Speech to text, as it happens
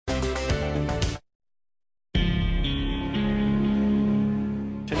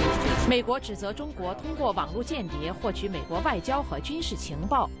美国指责中国通过网络间谍获取美国外交和军事情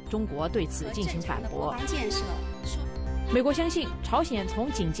报，中国对此进行反驳。美国相信朝鲜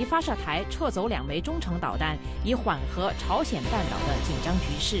从紧急发射台撤走2枚中程导弹，以缓和朝鲜半岛的紧张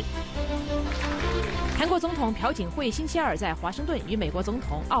局势。韩国总统朴槿惠星期二在华盛顿与美国总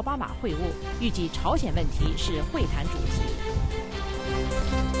统奥巴马会晤，预计朝鲜问题是会谈主题。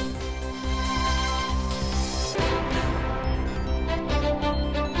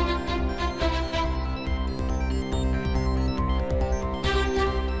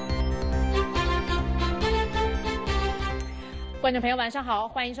观众朋友，晚上好，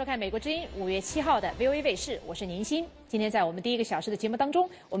欢迎收看《美国之音》5月7号的 VOA 卫视，我是宁鑫。今天在我们第1个小时的节目当中，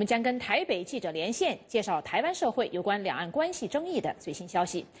我们将跟台北记者连线，介绍台湾社会有关两岸关系争议的最新消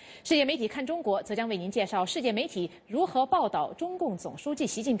息。世界媒体看中国则将为您介绍世界媒体如何报道中共总书记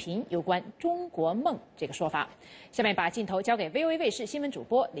习近平有关“中国梦”这个说法。下面把镜头交给 VOA 卫视新闻主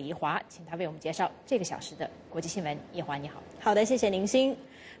播李怡华，请他为我们介绍这个小时的国际新闻。怡华，你好。好的，谢谢宁鑫。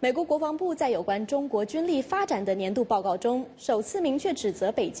美国国防部在有关中国军力发展的年度报告中，首次明确指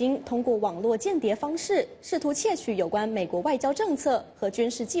责北京通过网络间谍方式，试图窃取有关美国外交政策和军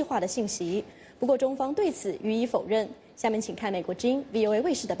事计划的信息。不过，中方对此予以否认。下面请看美国之音 VOA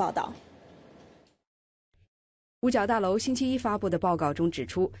卫视的报道。五角大楼星期一发布的报告中指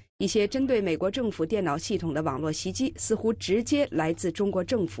出，一些针对美国政府电脑系统的网络袭击似乎直接来自中国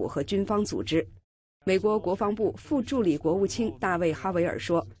政府和军方组织。美国国防部副助理国务卿大卫·哈维尔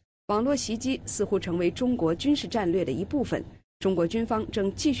说，网络袭击似乎成为中国军事战略的一部分，中国军方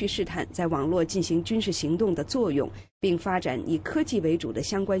正继续试探在网络进行军事行动的作用，并发展以科技为主的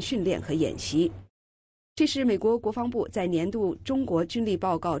相关训练和演习。这是美国国防部在年度中国军力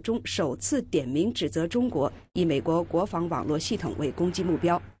报告中首次点名指责中国以美国国防网络系统为攻击目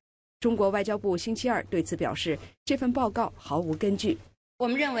标。中国外交部星期二对此表示，这份报告毫无根据。我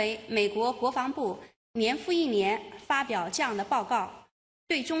们认为，美国国防部年复一年发表这样的报告，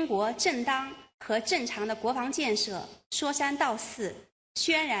对中国正当和正常的国防建设说三道四，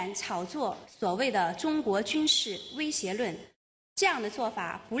渲染炒作所谓的中国军事威胁论，这样的做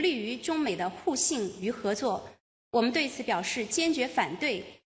法不利于中美的互信与合作。我们对此表示坚决反对，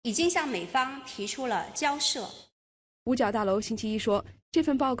已经向美方提出了交涉。五角大楼星期一说，这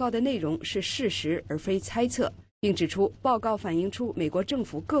份报告的内容是事实而非猜测，并指出报告反映出美国政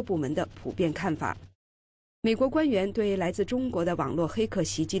府各部门的普遍看法。美国官员对来自中国的网络黑客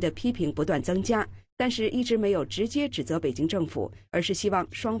袭击的批评不断增加，但是一直没有直接指责北京政府，而是希望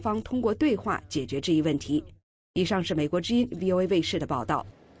双方通过对话解决这一问题。以上是美国之音 VOA 卫视的报道。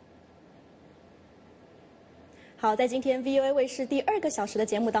好，在今天 VOA 卫视第2个小时的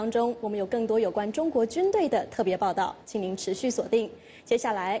节目当中，我们有更多有关中国军队的特别报道，请您持续锁定。接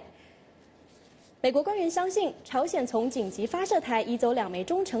下来，美国官员相信，朝鲜从紧急发射台移走2枚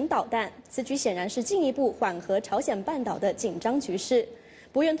中程导弹，此举显然是进一步缓和朝鲜半岛的紧张局势。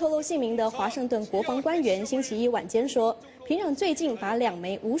不愿透露姓名的华盛顿国防官员星期一晚间说，平壤最近把2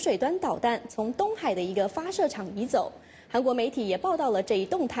枚无水端导弹从东海的一个发射场移走。韩国媒体也报道了这一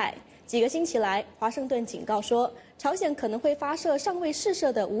动态。几个星期来，华盛顿警告说，朝鲜可能会发射尚未试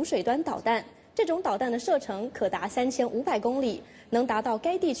射的无水端导弹，这种导弹的射程可达3500公里。能达到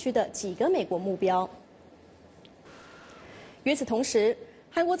该地区的几个美国目标。与此同时，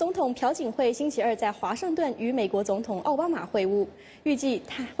韩国总统朴槿惠星期二在华盛顿与美国总统奥巴马会晤，预计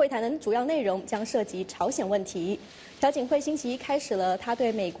会谈的主要内容将涉及朝鲜问题。朴槿惠星期一开始了他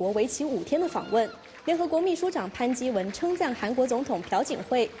对美国为期5天的访问。联合国秘书长潘基文称赞韩国总统朴槿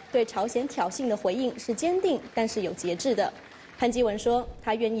惠对朝鲜挑衅的回应是坚定，但是有节制的。潘基文说，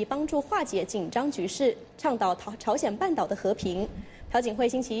他愿意帮助化解紧张局势，倡导朝鲜半岛的和平。朴槿惠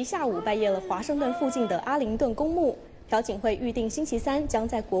星期一下午拜谒了华盛顿附近的阿灵顿公墓。朴槿惠预定星期三将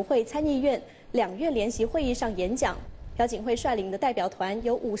在国会参议院2院联席会议上演讲。朴槿惠率领的代表团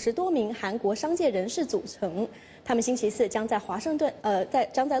由50多名韩国商界人士组成，他们星期四将在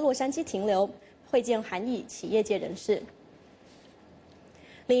洛杉矶停留，会见韩裔企业界人士。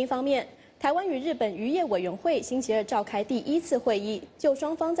另一方面，台湾与日本渔业委员会星期二召开第1次会议，就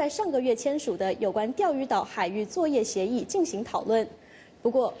双方在上个月签署的有关钓鱼岛海域作业协议进行讨论。不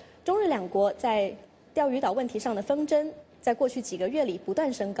过，中日两国在钓鱼岛问题上的纷争，在过去几个月里不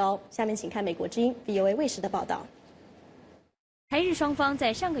断升高。下面请看美国之音 VOA 卫视的报道。台日双方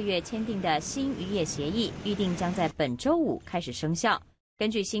在上个月签订的新渔业协议，预定将在本周5开始生效。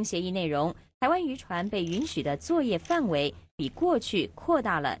根据新协议内容，台湾渔船被允许的作业范围比过去扩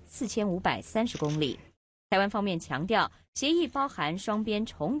大了4530公里。台湾方面强调，协议包含双边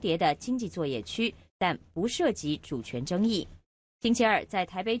重叠的经济作业区，但不涉及主权争议。星期二在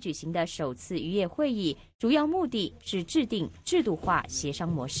台北举行的首次渔业会议，主要目的是制定制度化协商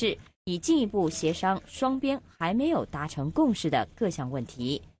模式，以进一步协商双边还没有达成共识的各项问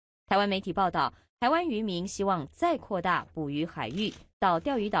题。台湾媒体报道，台湾渔民希望再扩大捕鱼海域到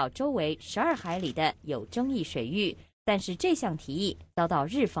钓鱼岛周围12海里的有争议水域，但是这项提议遭到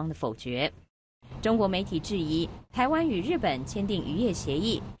日方的否决。中国媒体质疑，台湾与日本签订渔业协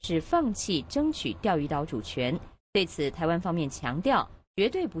议是放弃争取钓鱼岛主权。对此，台湾方面强调，绝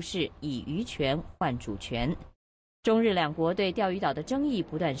对不是以渔权换主权。中日两国对钓鱼岛的争议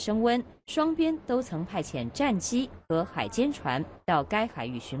不断升温，双边都曾派遣战机和海监船到该海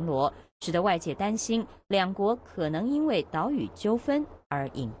域巡逻，使得外界担心两国可能因为岛屿纠纷而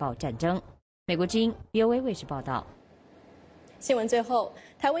引爆战争。美国之音 VOA 卫视报道。新闻最后，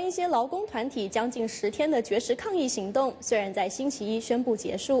台湾一些劳工团体将近10天的绝食抗议行动，虽然在星期一宣布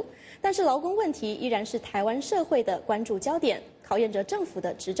结束，但是劳工问题依然是台湾社会的关注焦点，考验着政府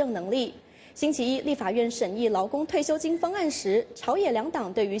的执政能力。星期一，立法院审议劳工退休金方案时，朝野两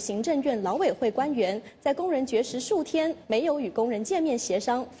党对于行政院劳委会官员在工人绝食数天没有与工人见面协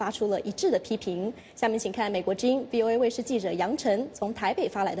商，发出了一致的批评。下面请看美国之音 VOA 卫视记者杨晨从台北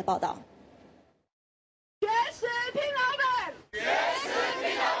发来的报道。绝食拼老本，绝食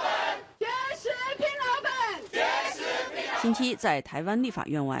拼老本，绝食拼老本，绝食拼老本。星期一在台湾立法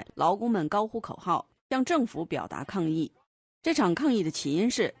院外，劳工们高呼口号，向政府表达抗议。这场抗议的起因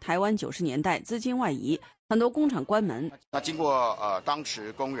是台湾90年代资金外移，很多工厂关门。那经过当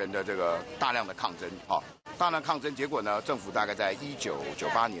时工人的这个大量的抗争，大量抗争，结果呢，政府大概在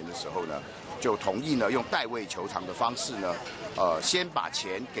1998年的时候呢，就同意呢用代位求偿的方式呢，先把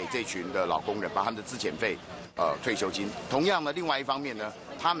钱给这群的老工人，把他们的资遣费、退休金。同样呢，另外一方面呢，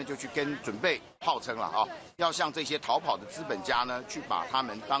他们就去准备号称了要向这些逃跑的资本家呢，去把他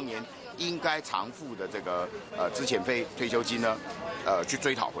们当年应该偿付的这个资遣费、退休金呢，去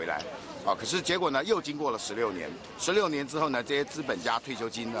追讨回来。可是结果呢，又经过了16年，16年之后呢，这些资本家退休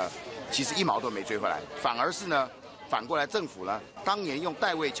金呢，其实1毛都没追回来，反而是呢，反过来政府呢，当年用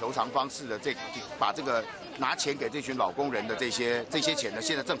代位求偿方式的把这个拿钱给这群老工人的这些钱呢，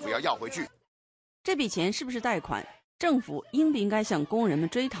现在政府要回去。这笔钱是不是贷款？政府应不应该向工人们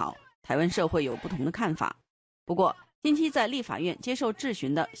追讨？台湾社会有不同的看法。不过，近期在立法院接受质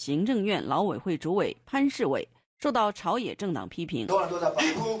询的行政院劳委会主委潘世伟受到朝野政党批评，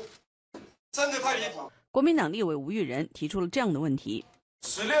离谱，真的太离谱。国民党立委吴育仁提出了这样的问题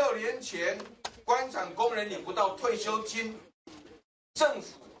：16年前官场工人领不到退休金，政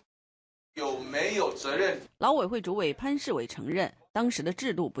府有没有责任？劳委会主委潘世伟承认，当时的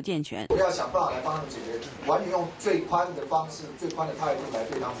制度不健全，我们要想办法来帮他们解决，完全用最宽的方式、最宽的态度来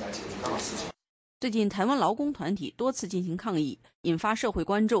对他们来解决他们的事情。最近，台湾劳工团体多次进行抗议，引发社会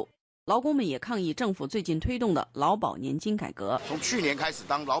关注。劳工们也抗议政府最近推动的劳保年金改革。从去年开始，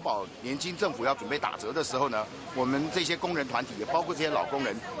当劳保年金政府要准备打折的时候呢，我们这些工人团体，也包括这些老工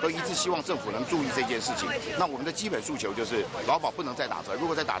人，都一致希望政府能注意这件事情。那我们的基本诉求就是劳保不能再打折，如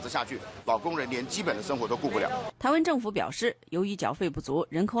果再打折下去，老工人连基本的生活都顾不了。台湾政府表示，由于缴费不足、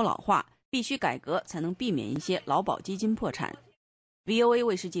人口老化，必须改革才能避免一些劳保基金破产。VOA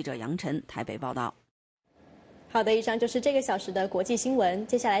卫视记者杨晨台北报道。好的，以上就是这个小时的国际新闻。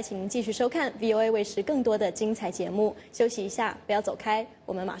接下来，请您继续收看 VOA 卫视更多的精彩节目。休息一下，不要走开，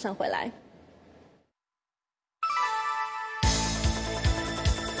我们马上回来。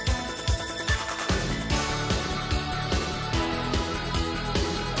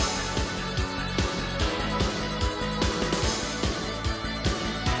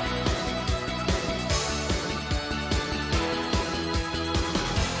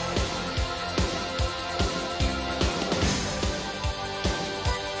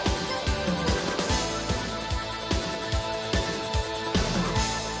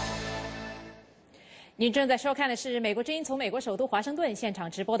您正在收看的是美国之音从美国首都华盛顿现场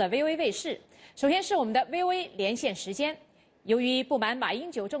直播的 VOA 卫视。首先是我们的 VOA 连线时间。由于不满马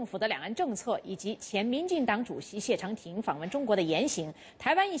英九政府的两岸政策以及前民进党主席谢长廷访问中国的言行，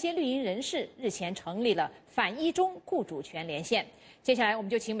台湾一些绿营人士日前成立了反一中顾主权连线。接下来我们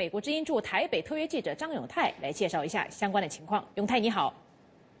就请美国之音驻台北特约记者张永泰来介绍一下相关的情况。永泰你好。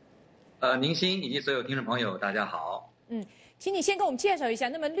宁欣以及所有听众朋友大家好。请你先给我们介绍一下，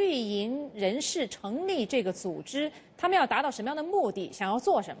那么绿营人士成立这个组织，他们要达到什么样的目的，想要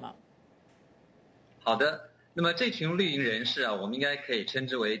做什么？好的，那么这群绿营人士啊，我们应该可以称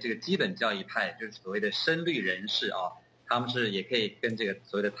之为这个基本教义派，就是所谓的深绿人士啊，他们也可以跟这个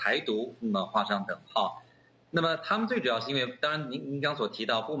所谓的台独那么画上等号。那么他们最主要是因为，当然您刚所提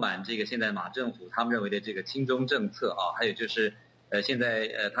到不满这个现在马政府他们认为的这个亲中政策啊，还有就是现在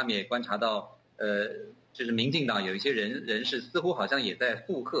他们也观察到就是民进党有一些人士似乎好像也在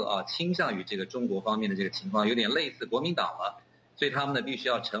附和啊，倾向于这个中国方面的这个情况，有点类似国民党了。所以他们呢必须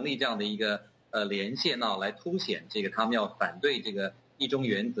要成立这样的一个连线来凸显这个他们要反对这个一中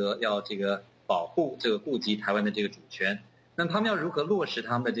原则，要这个保护这个顾及台湾的这个主权。那么他们要如何落实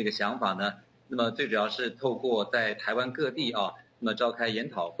他们的这个想法呢？那么最主要是透过在台湾各地那么召开研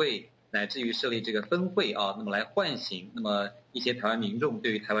讨会，乃至于设立这个分会那么来唤醒那么一些台湾民众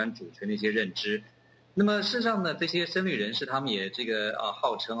对于台湾主权的一些认知。那么事实上呢，这些深绿人士他们也这个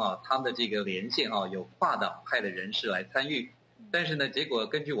号称他们的这个连线有跨党派的人士来参与，但是呢，结果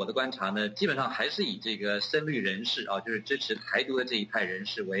根据我的观察呢，基本上还是以这个深绿人士就是支持台独的这一派人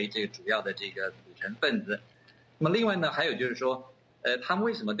士为这个主要的这个组成分子。那么另外呢，还有就是说，他们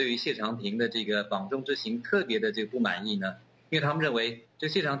为什么对于谢长廷的这个访中之行特别的这个不满意呢？因为他们认为这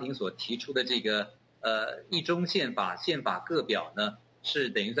谢长廷所提出的这个一中宪法各表呢，是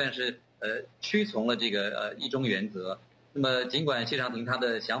等于算是屈从了这个一中原则。那么尽管谢长廷他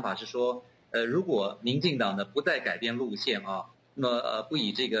的想法是说，如果民进党呢不再改变路线那么不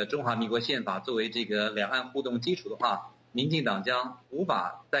以这个中华民国宪法作为这个两岸互动基础的话，民进党将无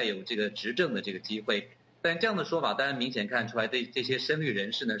法再有这个执政的这个机会。但这样的说法当然明显看出来，对这些深绿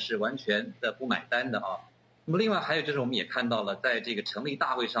人士呢是完全的不买单的那么另外还有就是我们也看到了，在这个成立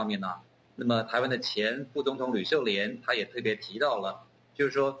大会上面呢，那么台湾的前副总统吕秀莲他也特别提到了，就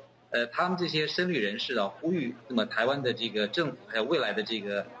是说他们这些深绿人士呼吁那么台湾的这个政府还有未来的这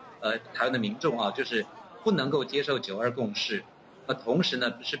个台湾的民众就是不能够接受9·2共识，同时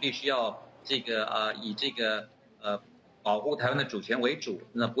呢是必须要这个以这个保护台湾的主权为主，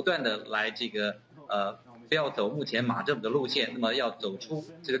那不断的来这个不要走目前马政府的路线，那么要走出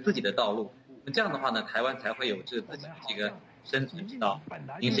这个自己的道路。那这样的话呢，台湾才会有这个自己的这个生存之道。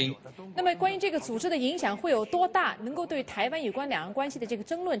明星。那么关于这个组织的影响会有多大？能够对台湾有关两岸关系的这个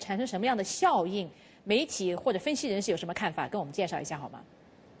争论产生什么样的效应？媒体或者分析人士有什么看法？跟我们介绍一下好吗？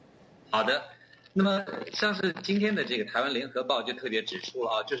好的。那么像是今天的这个台湾联合报就特别指出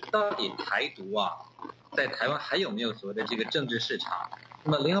了就是到底台独在台湾还有没有所谓的这个政治市场？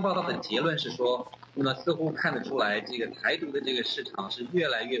那么联合报道的结论是说，那么似乎看得出来这个台独的这个市场是越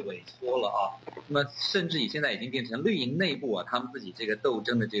来越萎缩了那么甚至现在已经变成绿营内部他们自己这个斗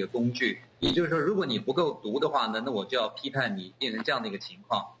争的这个工具。也就是说，如果你不够独的话呢，那我就要批判你，变成这样的一个情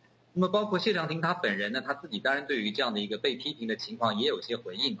况。那么包括谢长廷他本人呢，他自己当然对于这样的一个被批评的情况也有些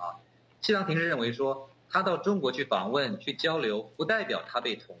回应谢长廷是认为说，他到中国去访问去交流，不代表他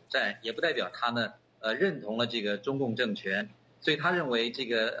被统战，也不代表他呢认同了这个中共政权，所以他认为这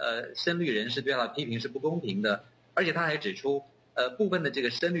个深绿人士对他的批评是不公平的。而且他还指出部分的这个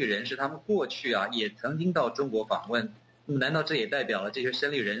深绿人士他们过去也曾经到中国访问，那么难道这也代表了这些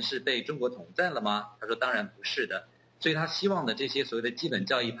深绿人士被中国统战了吗？他说当然不是的。所以他希望的这些所谓的基本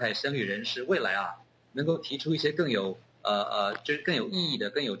教义派深绿人士未来能够提出一些更有就是更有意义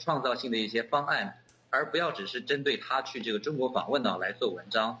的、更有创造性的一些方案，而不要只是针对他去这个中国访问来做文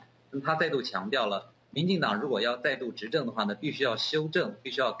章。那么他再度强调了，民进党如果要再度执政的话呢，必须要修正，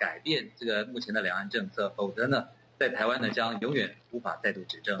必须要改变这个目前的两岸政策，否则呢，在台湾呢将永远无法再度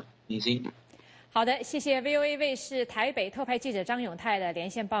执政。明星。好的，谢谢 VOA 卫视台北特派记者张永泰的连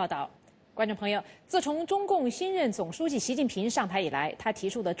线报道。观众朋友，自从中共新任总书记习近平上台以来，他提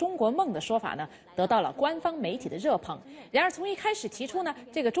出的中国梦的说法呢，得到了官方媒体的热捧。然而从一开始提出呢，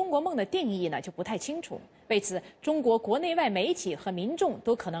这个中国梦的定义呢就不太清楚。为此，中国国内外媒体和民众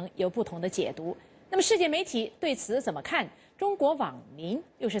都可能有不同的解读。那么世界媒体对此怎么看？中国网民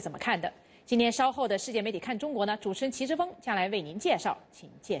又是怎么看的？今天稍后的世界媒体看中国呢，主持人齐之峰将来为您介绍，请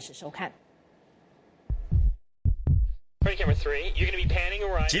届时收看。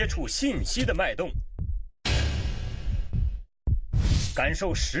接触信息的脉动，感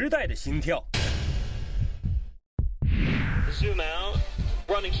受时代的心跳，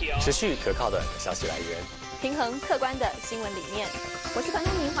持续可靠的消息来源，平衡客观的新闻理念。我是团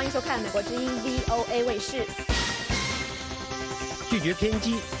东明，欢迎收看美国之音 VOA 卫视。拒绝偏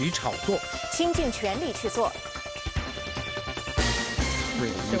激与炒作，倾尽全力去做。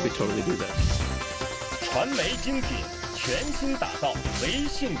传媒精品。全新打造唯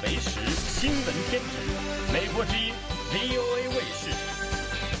信唯实新闻天职，美国之音 VOA 卫视。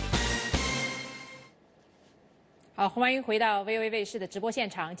好，欢迎回到 VOA 卫视的直播现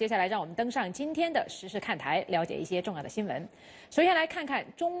场。接下来让我们登上今天的时事看台，了解一些重要的新闻。首先来看看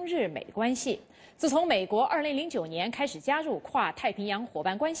中日美关系。自从美国2009年开始加入跨太平洋伙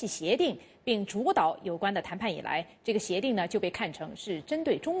伴关系协定，并主导有关的谈判以来，这个协定呢就被看成是针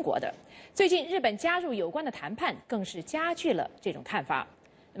对中国的。最近日本加入有关的谈判，更是加剧了这种看法。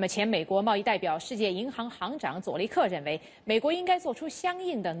那么前美国贸易代表、世界银行行长佐利克认为，美国应该做出相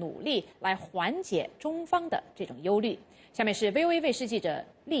应的努力来缓解中方的这种忧虑。下面是 VOA 卫视记者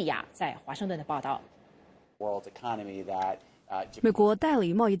丽雅在华盛顿的报道。World economy that 美国代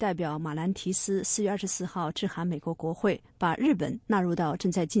理贸易代表马兰提斯4月24号致函美国国会，把日本纳入到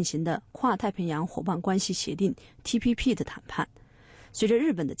正在进行的跨太平洋伙伴关系协定 TPP 的谈判。随着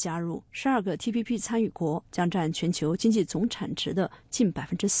日本的加入，12个 TPP 参与国将占全球经济总产值的近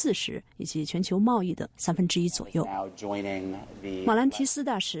40%，以及全球贸易的1/3左右。马兰提斯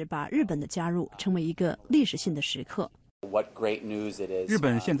大使把日本的加入称为一个历史性的时刻。日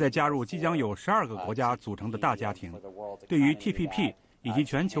本现在加入即将有12个国家组成的大家庭，对于 TPP 以及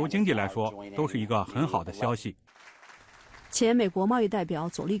全球经济来说，都是一个很好的消息。前美国贸易代表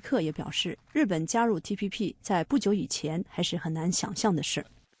佐利克也表示，日本加入 TPP 在不久以前还是很难想象的事。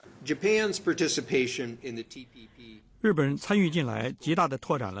日本参与进来，极大地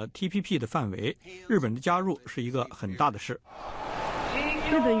拓展了 TPP 的范围。日本的加入是一个很大的事。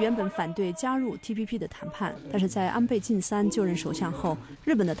日本原本反对加入 TPP 的谈判，但是在安倍晋三就任首相后，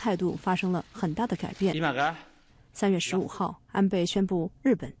日本的态度发生了很大的改变。3月15号，安倍宣布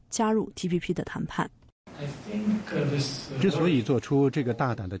日本加入 TPP 的谈判。之所以做出这个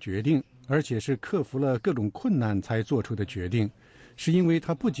大胆的决定，而且是克服了各种困难才做出的决定，是因为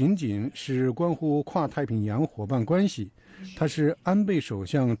它不仅仅是关乎跨太平洋伙伴关系，它是安倍首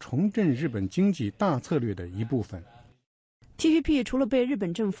相重振日本经济大策略的一部分。TPP 除了被日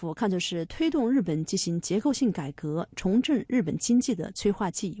本政府看作是推动日本进行结构性改革、重振日本经济的催化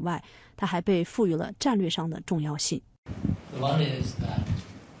剂以外，它还被赋予了战略上的重要性。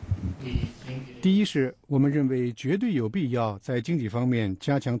第一是我们认为绝对有必要在经济方面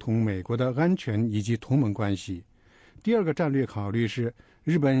加强同美国的安全以及同盟关系。第二个战略考虑是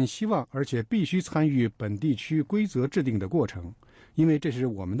日本希望而且必须参与本地区规则制定的过程，因为这是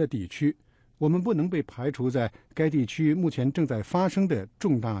我们的地区，我们不能被排除在该地区目前正在发生的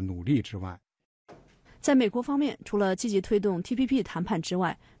重大努力之外。在美国方面，除了积极推动 TPP 谈判之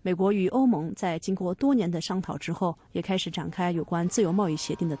外，美国与欧盟在经过多年的商讨之后，也开始展开有关自由贸易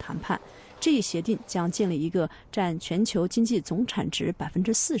协定的谈判。这一协定将建立一个占全球经济总产值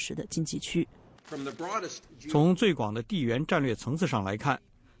40%的经济区。从最广的地缘战略层次上来看，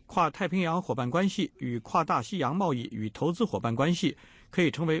跨太平洋伙伴关系与跨大西洋贸易与投资伙伴关系可以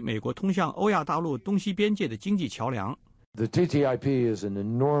成为美国通向欧亚大陆东西边界的经济桥梁。The TTIP is an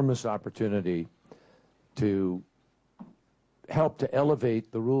enormous opportunity to help to elevate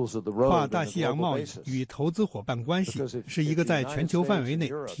the rules of the road. 跨大西洋贸易与投资伙伴关系是一个在全球范围内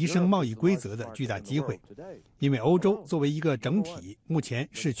提升贸易规则的巨大机会，因为欧洲作为一个整体，目前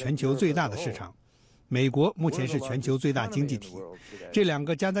是全球最大的市场。美国目前是全球最大经济体，这两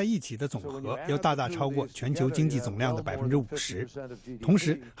个加在一起的总和要大大超过全球经济总量的50%，同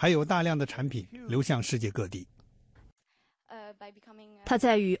时还有大量的产品流向世界各地。他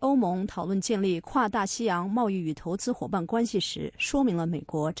在与欧盟讨论建立跨大西洋贸易与投资伙伴关系时，说明了美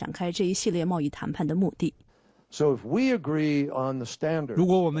国展开这一系列贸易谈判的目的。如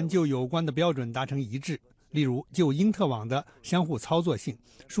果我们就有关的标准达成一致，例如就因特网的相互操作性、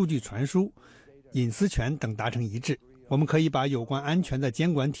数据传输、隐私权等达成一致，我们可以把有关安全的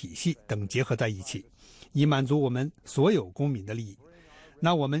监管体系等结合在一起，以满足我们所有公民的利益。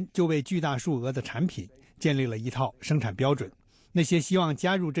那我们就为巨大数额的产品建立了一套生产标准。那些希望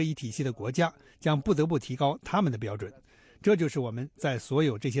加入这一体系的国家将不得不提高他们的标准，这就是我们在所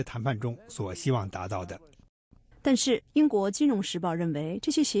有这些谈判中所希望达到的。但是英国金融时报认为，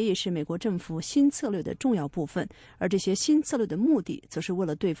这些协议是美国政府新策略的重要部分，而这些新策略的目的则是为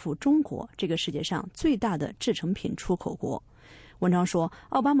了对付中国这个世界上最大的制成品出口国。文章说，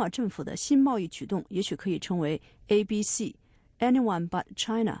奥巴马政府的新贸易举动也许可以称为 ABC Anyone but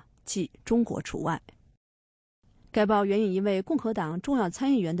China， 即中国除外。该报援引一位共和党重要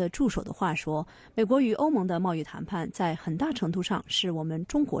参议员的助手的话说，美国与欧盟的贸易谈判在很大程度上是我们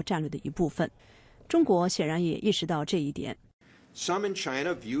中国战略的一部分。中国显然也意识到这一点。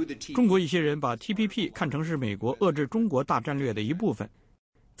中国一些人把 TPP 看成是美国遏制中国大战略的一部分。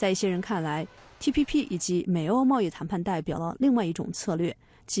在一些人看来， TPP 以及美欧贸易谈判代表了另外一种策略，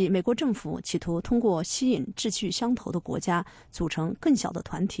即美国政府企图通过吸引志趣相投的国家组成更小的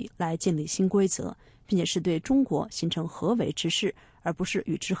团体来建立新规则，并且是对中国形成合围之势，而不是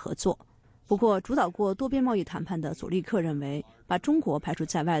与之合作。不过，主导过多边贸易谈判的佐利克认为，把中国排除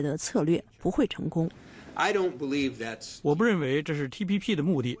在外的策略不会成功。我不认为这是 TPP 的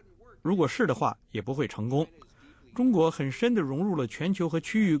目的，如果是的话，也不会成功。中国很深地融入了全球和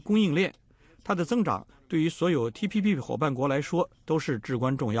区域供应链，它的增长对于所有 TPP 伙伴国来说都是至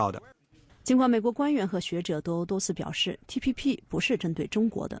关重要的。尽管美国官员和学者都多次表示 TPP 不是针对中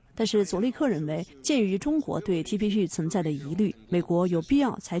国的，但是佐利克认为，鉴于中国对 TPP 存在的疑虑，美国有必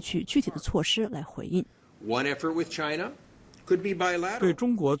要采取具体的措施来回应。对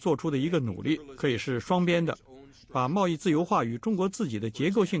中国做出的一个努力可以是双边的，把贸易自由化与中国自己的结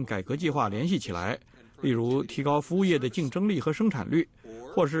构性改革计划联系起来，例如提高服务业的竞争力和生产率，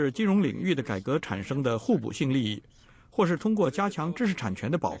或是金融领域的改革产生的互补性利益，或是通过加强知识产权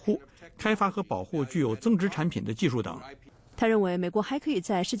的保护，开发和保护具有增值产品的技术等。他认为，美国还可以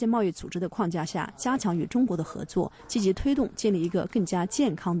在世界贸易组织的框架下加强与中国的合作，积极推动建立一个更加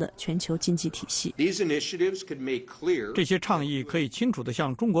健康的全球经济体系。这些倡议可以清楚地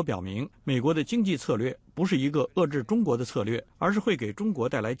向中国表明，美国的经济策略不是一个遏制中国的策略，而是会给中国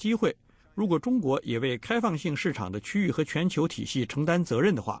带来机会。如果中国也为开放性市场的区域和全球体系承担责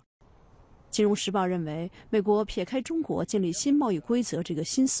任的话。金融时报认为，美国撇开中国建立新贸易规则这个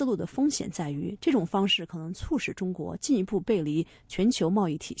新思路的风险在于，这种方式可能促使中国进一步背离全球贸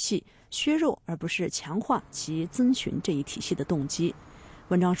易体系，削弱而不是强化其遵循这一体系的动机。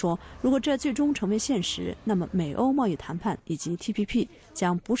文章说，如果这最终成为现实，那么美欧贸易谈判以及 TPP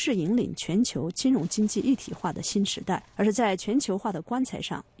将不是引领全球金融经济一体化的新时代，而是在全球化的棺材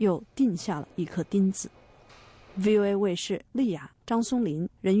上又钉下了一颗钉子。VOA 卫视丽雅、张松林、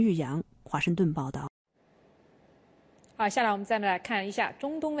任玉阳华盛顿报道。好，下来我们再来看一下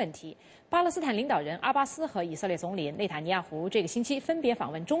中东问题。巴勒斯坦领导人阿巴斯和以色列总理内塔尼亚胡这个星期分别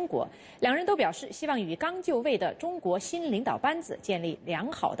访问中国，两人都表示希望与刚就位的中国新领导班子建立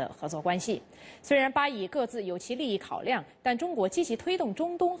良好的合作关系。虽然巴以各自有其利益考量，但中国积极推动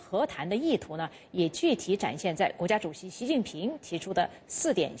中东和谈的意图呢，也具体展现在国家主席习近平提出的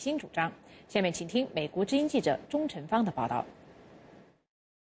4点新主张。下面请听美国之音记者钟晨芳的报道。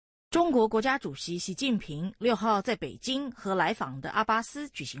中国国家主席习近平6号在北京和来访的阿巴斯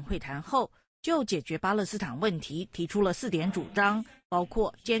举行会谈后，就解决巴勒斯坦问题提出了4点主张，包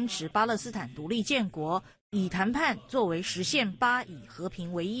括坚持巴勒斯坦独立建国，以谈判作为实现巴以和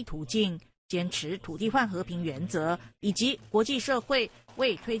平唯一途径，坚持土地换和平原则，以及国际社会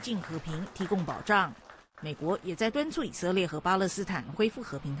为推进和平提供保障。美国也在敦促以色列和巴勒斯坦恢复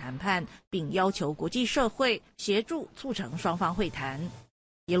和平谈判，并要求国际社会协助促成双方会谈。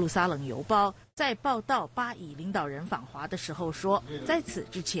耶路撒冷邮报在报道巴以领导人访华的时候说，在此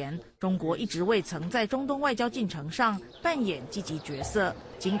之前，中国一直未曾在中东外交进程上扮演积极角色，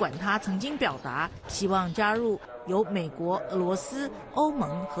尽管他曾经表达希望加入由美国、俄罗斯、欧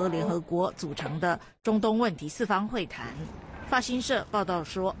盟和联合国组成的中东问题4方会谈。法新社报道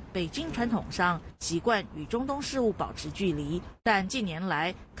说，北京传统上习惯与中东事务保持距离，但近年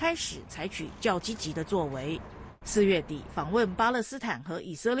来开始采取较积极的作为。4月底访问巴勒斯坦和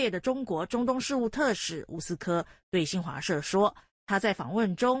以色列的中国中东事务特使乌斯科对新华社说，他在访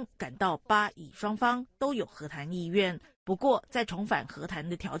问中感到巴以双方都有和谈意愿，不过在重返和谈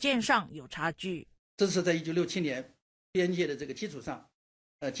的条件上有差距。这是在1967年边界的这个基础上，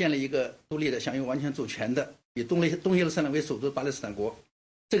建立一个独立的、享有完全主权的、以东耶路撒冷为首都的巴勒斯坦国，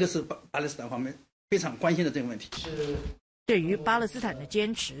这个是巴勒斯坦方面非常关心的这个问题。对于巴勒斯坦的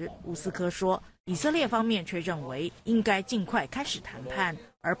坚持，乌斯科说，以色列方面却认为应该尽快开始谈判，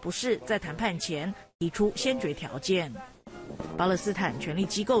而不是在谈判前提出先决条件。巴勒斯坦权力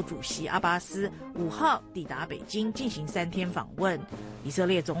机构主席阿巴斯5号抵达北京进行3天访问，以色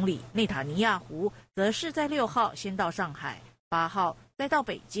列总理内塔尼亚胡则是在6号先到上海，8号再到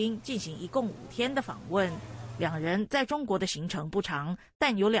北京进行一共5天的访问。两人在中国的行程不长，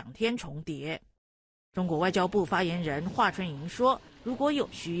但有2天重叠。中国外交部发言人华春莹说，如果有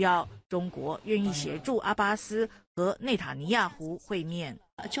需要，中国愿意协助阿巴斯和内塔尼亚胡会面。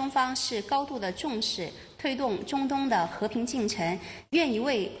中方是高度的重视推动中东的和平进程，愿意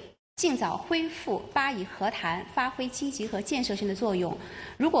为尽早恢复巴以和谈发挥积极和建设性的作用。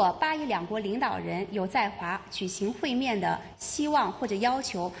如果巴以2国领导人有在华举行会面的希望或者要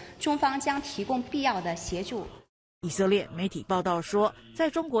求，中方将提供必要的协助。以色列媒体报道说，在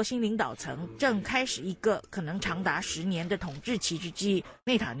中国新领导层正开始一个可能长达10年的统治期之际，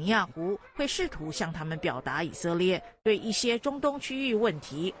内塔尼亚胡会试图向他们表达以色列对一些中东区域问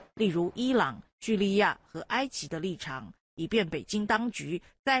题，例如伊朗、叙利亚和埃及的立场，以便北京当局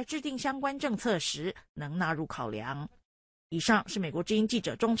在制定相关政策时能纳入考量。以上是美国之音记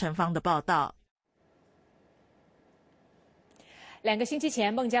者钟晨芳的报道。2个星期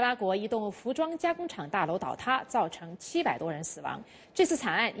前，孟加拉国一栋服装加工厂大楼倒塌，造成700多人死亡。这次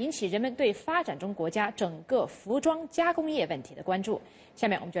惨案引起人们对发展中国家整个服装加工业问题的关注。下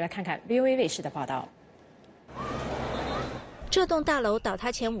面我们就来看看 VOA 卫视的报道。这栋大楼倒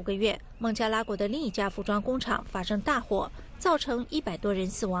塌前5个月，孟加拉国的另一家服装工厂发生大火，造成100多人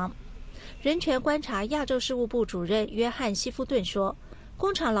死亡。人权观察亚洲事务部主任约翰·希夫顿说，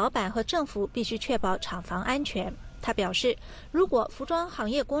工厂老板和政府必须确保厂房安全。他表示，如果服装行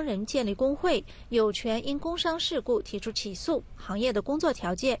业工人建立工会，有权因工伤事故提出起诉，行业的工作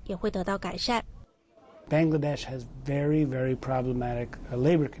条件也会得到改善。Bangladesh has very, very problematic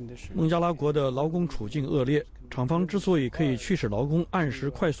labor conditions. 孟加拉国的劳工处境恶劣，厂方之所以可以驱使劳工按时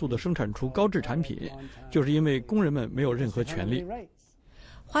快速地生产出高质产品，就是因为工人们没有任何权利。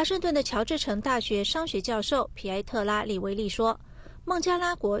华盛顿的乔治城大学商学教授皮埃特拉·里维利说，孟加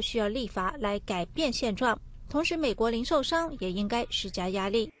拉国需要立法来改变现状。同时，美国零售商也应该施加压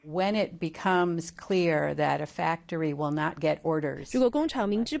力。When it becomes clear that a factory will not get orders， 如果工厂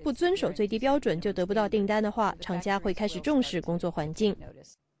明知不遵守最低标准就得不到订单的话，厂家会开始重视工作环境。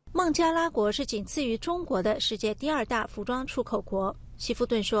孟加拉国是仅次于中国的世界第2大服装出口国。希夫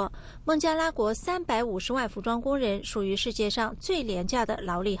顿说，孟加拉国350万服装工人属于世界上最廉价的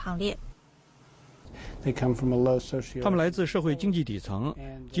劳力行列。他们来自社会经济底层，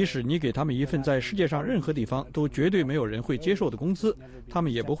即使你给他们一份在世界上任何地方都绝对没有人会接受的工资，他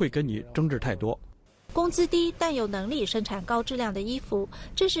们也不会跟你争执太多。工资低但有能力生产高质量的衣服，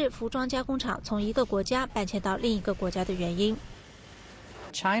这是服装加工厂从一个国家搬迁到另一个国家的原因。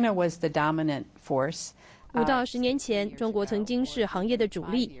China was the dominant force. 5到10年前，中国曾经是行业的主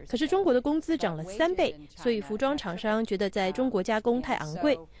力，可是中国的工资涨了3倍，所以服装厂商觉得在中国加工太昂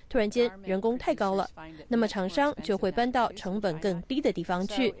贵，突然间人工太高了，那么厂商就会搬到成本更低的地方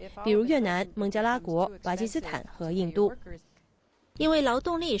去，比如越南、孟加拉国、巴基斯坦和印度。因为劳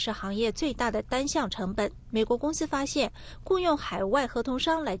动力是行业最大的单项成本，美国公司发现雇用海外合同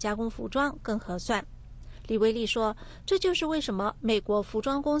商来加工服装更合算。李维利说，这就是为什么美国服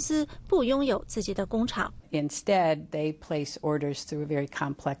装公司不拥有自己的工厂。Instead, they place orders through a very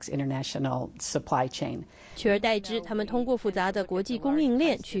complex international supply chain. 取而代之，他们通过复杂的国际供应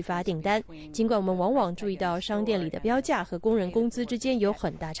链去发订单。尽管我们往往注意到商店里的标价和工人工资之间有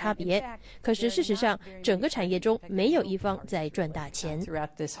很大差别，可是事实上，整个产业中没有一方在赚大钱。Throughout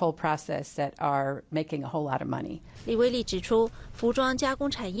this whole process, that are making a whole lot of money. 李维利指出，服装加工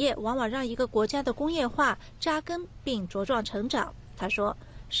产业往往让一个国家的工业化扎根并茁壮成长。他说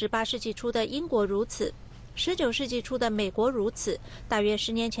，18世纪初的英国如此。19世纪初的美国如此，大约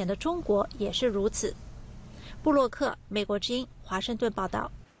10年前的中国也是如此。布洛克，美国之音，华盛顿报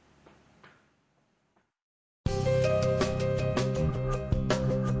道。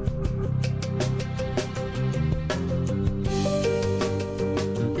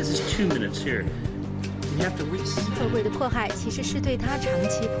社会的迫害其实是对他长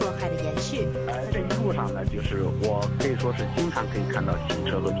期迫害的延续。这一路上呢，就是我可以说是经常可以看到汽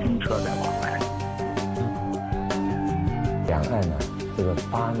车和军车在往来。两岸呢，这个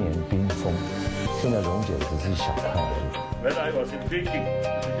8年冰封，现在溶解只是一小块而已。When I was in Beijing,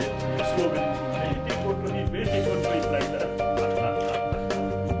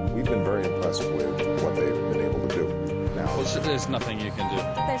 We've been very impressed with what they've been able to do. Now, there's nothing you can do.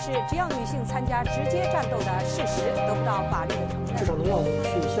 但是，只要女性参加直接战斗的事实得不到法律的承认，至少能让我们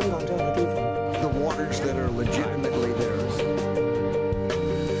去香港这样的地方。The waters that are legitimately theirs.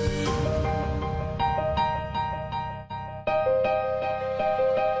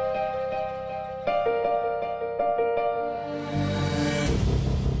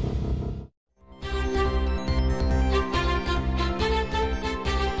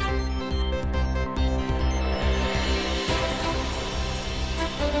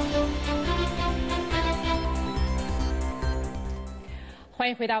 欢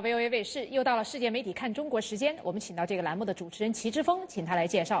迎回到 VOA 卫视，又到了世界媒体看中国时间。我们请到这个栏目的主持人齐之锋，请他来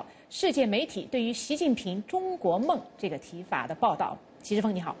介绍世界媒体对于习近平中国梦这个提法的报道。齐之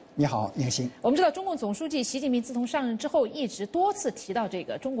锋，你好。你好，宁欣。我们知道，中共总书记习近平自从上任之后，一直多次提到这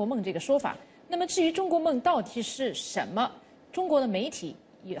个中国梦这个说法。那么，至于中国梦到底是什么，中国的媒体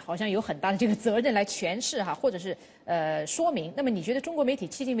也好像有很大的这个责任来诠释哈，或者是说明。那么，你觉得中国媒体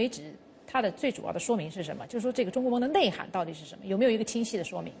迄今为止它的最主要的说明是什么？就是说，这个中国梦的内涵到底是什么？有没有一个清晰的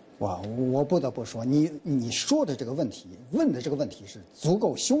说明？哇，我不得不说，你说的这个问题，问的这个问题是足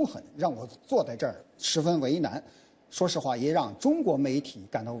够凶狠，让我坐在这儿十分为难。说实话，也让中国媒体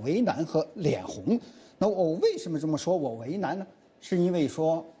感到为难和脸红。那我为什么这么说我为难呢？是因为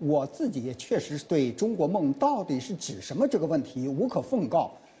说我自己也确实对中国梦到底是指什么这个问题无可奉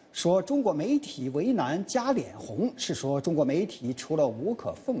告。说中国媒体为难加脸红，是说中国媒体除了无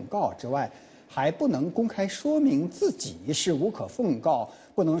可奉告之外，还不能公开说明自己是无可奉告，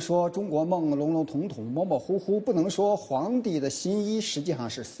不能说中国梦笼笼统统模模糊糊，不能说皇帝的新衣实际上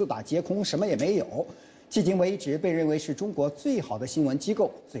是四大皆空，什么也没有。迄今为止，被认为是中国最好的新闻机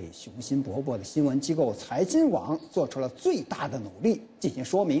构、最雄心勃勃的新闻机构财经网做出了最大的努力进行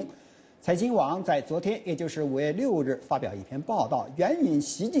说明。财经网在昨天，也就是5月6日发表一篇报道，援引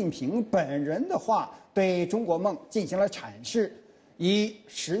习近平本人的话，对中国梦进行了阐释。一、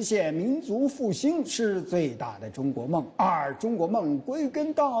实现民族复兴是最大的中国梦；二、中国梦归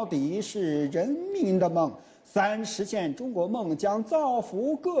根到底是人民的梦；三、实现中国梦将造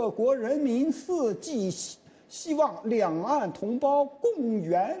福各国人民；四、寄希望两岸同胞共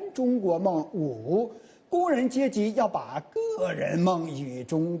圆中国梦；五、工人阶级要把个人梦与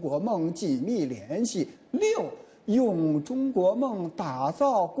中国梦紧密联系；六、用中国梦打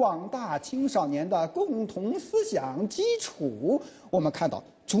造广大青少年的共同思想基础。我们看到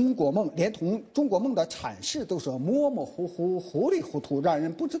中国梦连同中国梦的阐释都是模模糊糊、糊里糊涂，让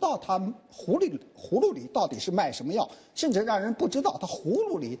人不知道它葫芦里到底是卖什么药，甚至让人不知道它葫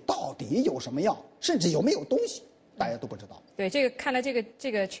芦里到底有什么药，甚至有没有东西，大家都不知道。对，这个看来这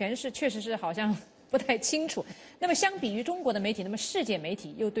个诠释确实是好像不太清楚。那么相比于中国的媒体，那么世界媒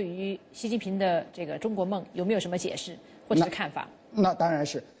体又对于习近平的这个中国梦有没有什么解释或者是看法？那当然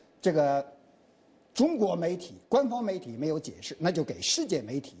是这个中国媒体官方媒体没有解释，那就给世界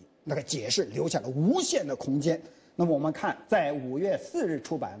媒体那个解释留下了无限的空间。那么我们看，在5月4日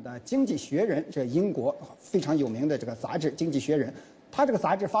出版的《经济学人》，这英国非常有名的这个杂志《经济学人》，它这个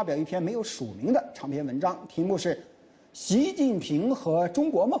杂志发表一篇没有署名的长篇文章，题目是《习近平和中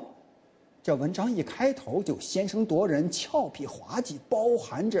国梦》。这文章一开头就先声夺人，俏皮滑稽，包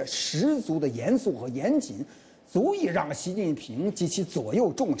含着十足的严肃和严谨，足以让习近平及其左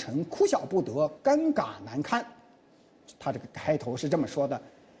右重臣哭笑不得，尴尬难堪。他这个开头是这么说的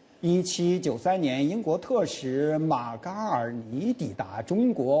：1793年，英国特使马嘎尔尼抵达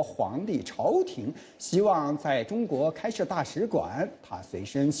中国皇帝朝廷，希望在中国开设大使馆。他随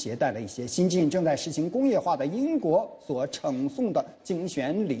身携带了一些新近正在实行工业化的英国所呈送的精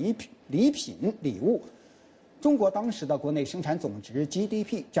选礼物。中国当时的国内生产总值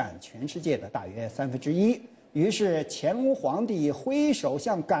GDP 占全世界的大约1/3。于是乾隆皇帝挥手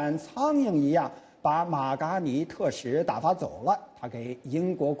像赶苍蝇一样把马嘎尼特使打发走了。他给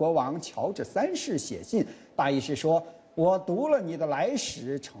英国国王乔治3世写信，大意是说：我读了你的来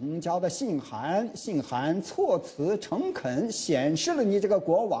使呈交的信函，信函措辞诚恳，显示了你这个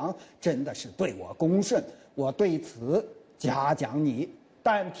国王真的是对我恭顺，我对此嘉奖你。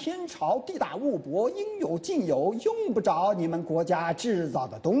但天朝地大物博，应有尽有，用不着你们国家制造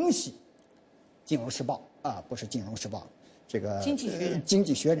的东西。金融时报不是金融时报，这个经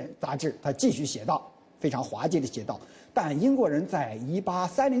济学人杂志，他继续写道，非常滑稽的写道：但英国人在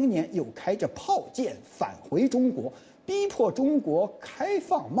1830年又开着炮舰返回中国，逼迫中国开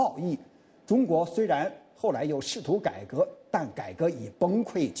放贸易。中国虽然后来又试图改革，但改革以崩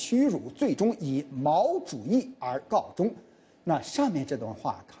溃屈辱，最终以毛主义而告终。那上面这段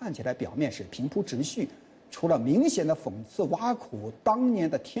话看起来表面是平铺直叙，除了明显的讽刺挖苦当年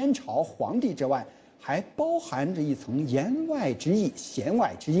的天朝皇帝之外，还包含着一层言外之意、弦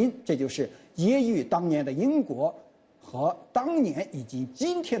外之音，这就是揶揄当年的英国和当年以及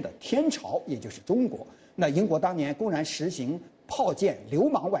今天的天朝，也就是中国。那英国当年公然实行炮舰流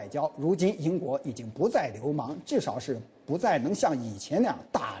氓外交，如今英国已经不再流氓，至少是不再能像以前那样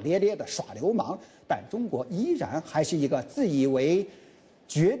大咧咧的耍流氓，但中国依然还是一个自以为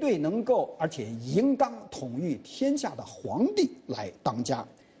绝对能够而且应当统御天下的皇帝来当家。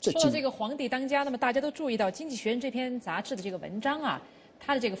说到这个皇帝当家，那么大家都注意到《经济学人》这篇杂志的这个文章啊，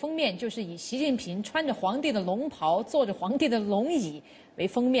它的这个封面就是以习近平穿着皇帝的龙袍，坐着皇帝的龙椅为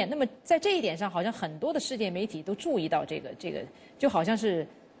封面。那么在这一点上，好像很多的世界媒体都注意到这个就好像是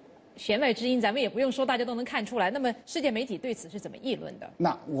弦外之音，咱们也不用说，大家都能看出来。那么世界媒体对此是怎么议论的？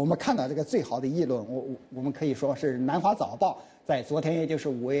那我们看到这个最好的议论，我们可以说是《南华早报》在昨天，也就是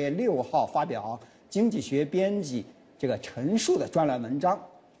5月6号发表经济学编辑这个陈述的专栏文章。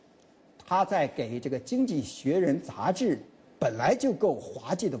他在给这个《经济学人》杂志本来就够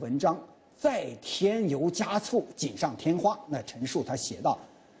滑稽的文章再添油加醋，锦上添花。那陈述他写道：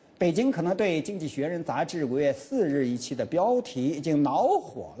北京可能对《经济学人》杂志5月4日一期的标题已经恼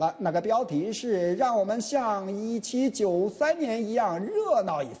火了，那个标题是让我们像1793年一样热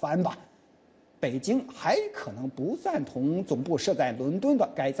闹一番吧。北京还可能不赞同总部设在伦敦的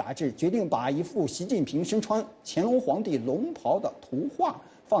该杂志决定把一幅习近平身穿乾隆皇帝龙袍的图画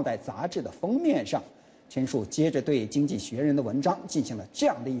放在杂志的封面上。陈述接着对《经济学人》的文章进行了这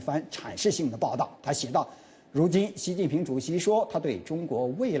样的一番阐释性的报道。他写道：如今习近平主席说，他对中国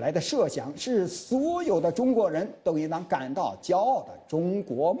未来的设想是所有的中国人都应当感到骄傲的中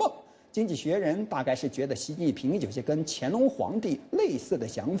国梦。经济学人大概是觉得习近平有些跟乾隆皇帝类似的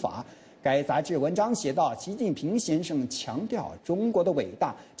想法。该杂志文章写道，习近平先生强调中国的伟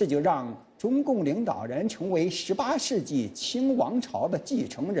大，这就让中共领导人成为18世纪清王朝的继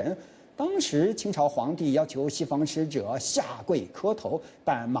承人。当时清朝皇帝要求西方使者下跪磕头，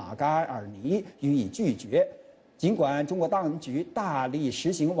但马嘎尔尼予以拒绝。尽管中国当局大力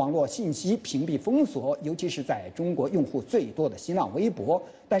实行网络信息屏蔽封锁，尤其是在中国用户最多的新浪微博，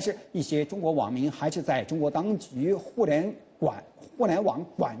但是一些中国网民还是在中国当局互联网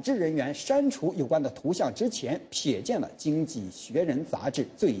管制人员删除有关的图像之前，瞥见了《经济学人》杂志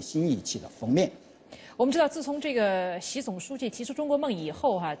最新一期的封面。我们知道，自从这个习总书记提出中国梦以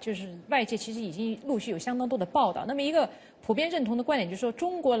后，就是外界其实已经陆续有相当多的报道。那么一个普遍认同的观点就是说，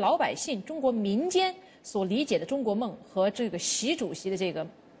中国老百姓、中国民间所理解的中国梦和这个习主席的这个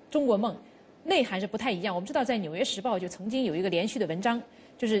中国梦内涵是不太一样。我们知道，在《纽约时报》就曾经有一个连续的文章，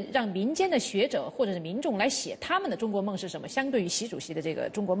就是让民间的学者或者是民众来写他们的中国梦是什么，相对于习主席的这个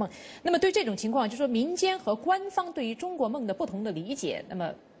中国梦。那么对这种情况，就是说民间和官方对于中国梦的不同的理解，那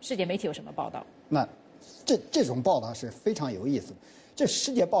么世界媒体有什么报道？那这种报道是非常有意思的。这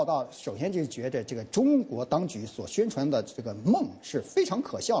世界报道首先就觉得这个中国当局所宣传的这个梦是非常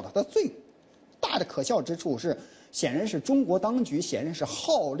可笑的。它最大的可笑之处是，显然是中国当局是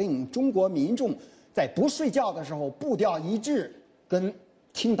号令中国民众在不睡觉的时候步调一致，跟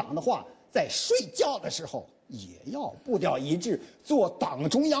听党的话；在睡觉的时候也要步调一致，做党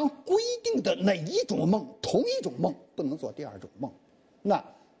中央规定的哪一种梦，同一种梦，不能做第二种梦。那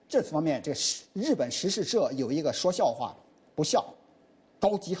这方面，这日本时事社有一个说笑话不笑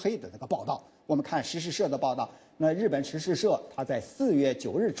高级黑的那个报道。我们看时事社的报道，那日本时事社他在4月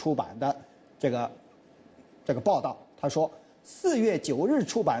9日出版的这个报道，他说4月9日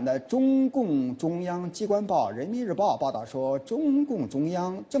出版的中共中央机关报《人民日报》报道说，中共中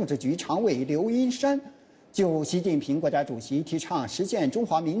央政治局常委刘云山就习近平国家主席提倡实现中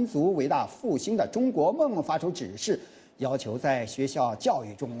华民族伟大复兴的中国梦发出指示，要求在学校教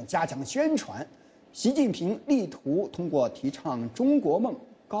育中加强宣传。习近平力图通过提倡中国梦，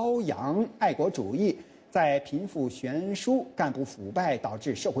高扬爱国主义，在贫富悬殊、干部腐败导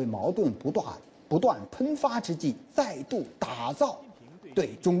致社会矛盾不断喷发之际，再度打造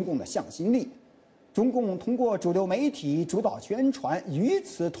对中共的向心力。中共通过主流媒体主导宣传，与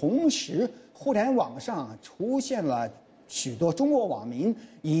此同时，互联网上出现了许多中国网民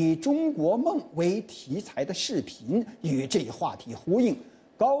以中国梦为题材的视频，与这一话题呼应，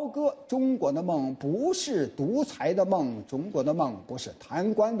高歌中国的梦不是独裁的梦，中国的梦不是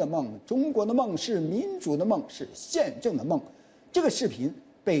贪官的梦，中国的梦是民主的梦，是宪政的梦。这个视频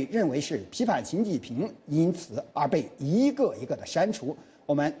被认为是批判习近平，因此而被一个一个的删除。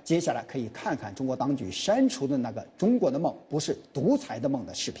我们接下来可以看看中国当局删除的那个中国的梦不是独裁的梦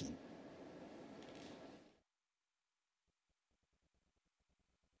的视频。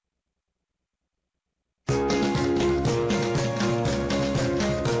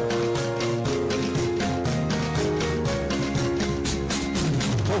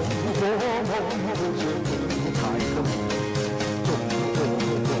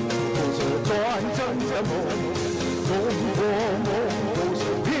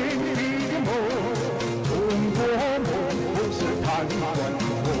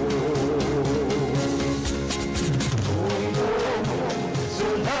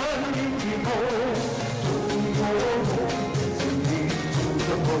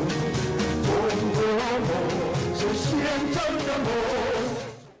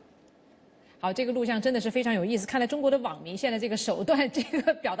好，这个录像真的是非常有意思。看来中国的网民现在这个手段，这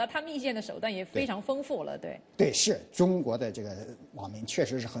个表达他们意见的手段也非常丰富了。对，是中国的这个网民确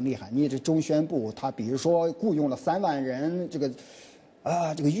实是很厉害。你这中宣部，他比如说雇佣了3万人，这个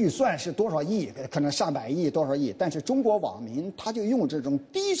预算是多少亿？可能上百亿，多少亿？但是中国网民他就用这种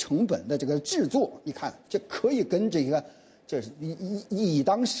低成本的这个制作，你看这可以跟这是一亿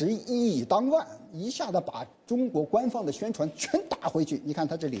当10，一亿当万，一下子把中国官方的宣传全打回去。你看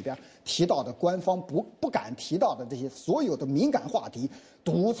他这里边提到的官方不敢提到的这些所有的敏感话题，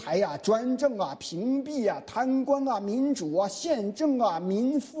独裁啊、专政啊、屏蔽啊、贪官啊、民主啊、宪政啊、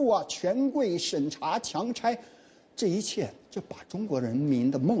民富啊、权贵审查、强拆，这一切就把中国人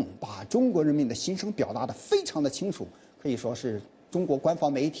民的梦、把中国人民的心声表达得非常的清楚。可以说是中国官方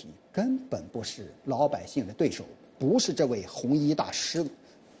媒体根本不是老百姓的对手，不是这位红衣大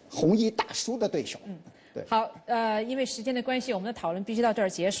叔的对手。对。好，因为时间的关系，我们的讨论必须到这儿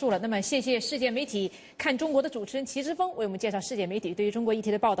结束了。那么，谢谢世界媒体看中国的主持人齐之峰为我们介绍世界媒体对于中国议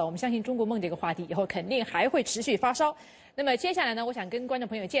题的报道。我们相信中国梦这个话题以后肯定还会持续发烧。那么接下来呢，我想跟观众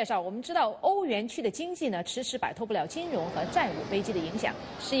朋友介绍，我们知道欧元区的经济呢迟迟摆脱不了金融和债务危机的影响，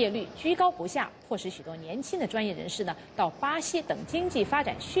失业率居高不下，迫使许多年轻的专业人士呢到巴西等经济发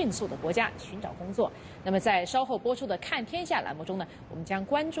展迅速的国家寻找工作。那么在稍后播出的《看天下》栏目中呢，我们将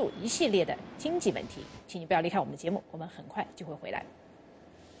关注一系列的经济问题，请你不要离开我们的节目，我们很快就会回来。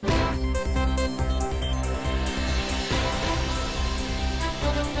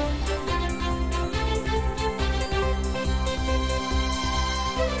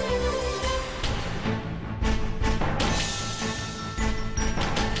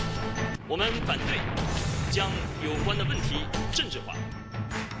我们反对将有关的问题政治化。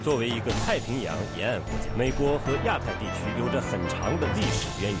作为一个太平洋沿岸国家，美国和亚太地区有着很长的历史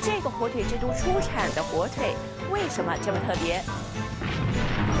渊源。这个火腿之都出产的火腿为什么这么特别？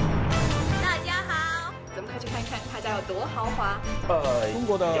大家好，咱们快去看看他家有多豪华。中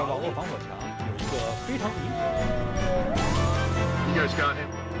国的网络防火墙有一个非常灵活。You guys got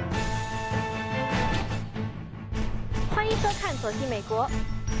him. 欢迎收看《走进美国》。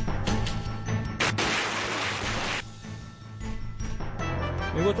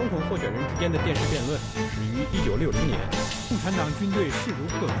美国总统候选人之间的电视辩论始于1960年。共产党军队势如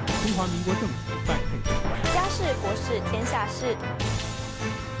破竹，中华民国政府败退为关。家事国事天下事。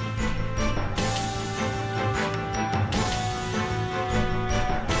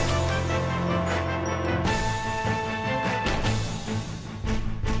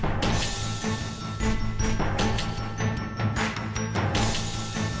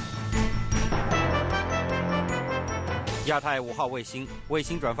亚太5号卫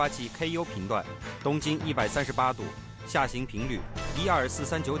星转发器 KU 频段，东经138度，下行频率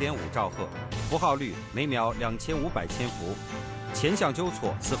12439.5兆赫，符号率每秒2500千伏，前向纠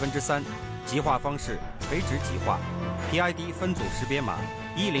错3/4，极化方式垂直极化 ，PID 分组识别码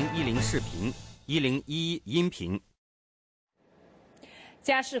1010视频1011音频。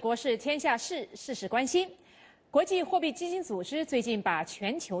家事国事天下事，事事关心。国际货币基金组织最近把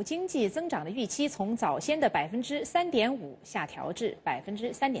全球经济增长的预期从早先的3.5%下调至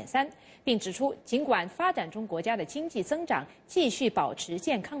3.3%，并指出，尽管发展中国家的经济增长继续保持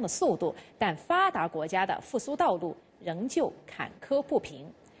健康的速度，但发达国家的复苏道路仍旧坎坷不平。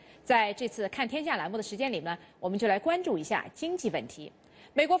在这次看天下栏目的时间里呢，我们就来关注一下经济问题。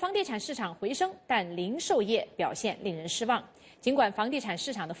美国房地产市场回升，但零售业表现令人失望。尽管房地产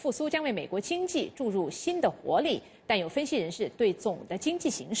市场的复苏将为美国经济注入新的活力，但有分析人士对总的经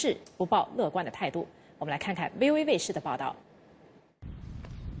济形势不抱乐观的态度。我们来看看 VOA 卫视的报道。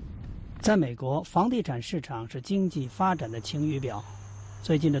在美国，房地产市场是经济发展的晴雨表。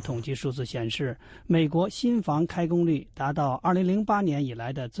最近的统计数字显示，美国新房开工率达到2008年以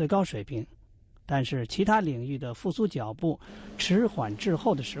来的最高水平。但是其他领域的复苏脚步迟缓滞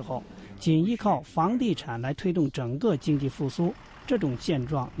后的时候，仅依靠房地产来推动整个经济复苏，这种现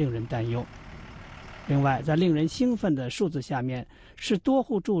状令人担忧。另外，在令人兴奋的数字下面，是多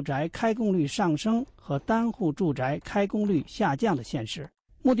户住宅开工率上升和单户住宅开工率下降的现实。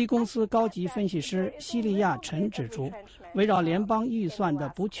穆迪公司高级分析师西利亚陈指出，围绕联邦预算的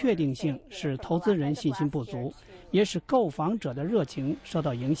不确定性使投资人信心不足，也使购房者的热情受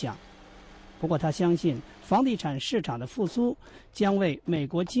到影响。不过他相信，房地产市场的复苏将为美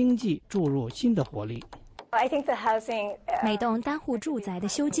国经济注入新的活力。每栋单户住宅的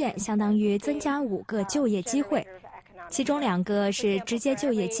修建相当于增加5个就业机会，其中2个是直接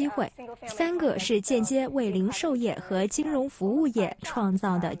就业机会，3个是间接为零售业和金融服务业创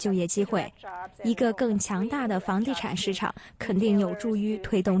造的就业机会。一个更强大的房地产市场肯定有助于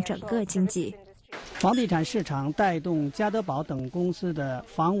推动整个经济。房地产市场带动家得宝等公司的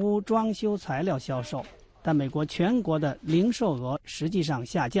房屋装修材料销售，但美国全国的零售额实际上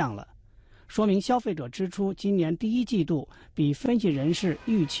下降了，说明消费者支出今年第1季度比分析人士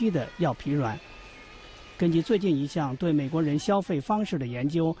预期的要疲软。根据最近一项对美国人消费方式的研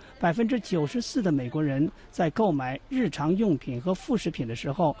究，94%的美国人在购买日常用品和副食品的时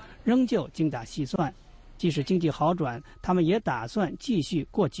候仍旧精打细算，即使经济好转，他们也打算继续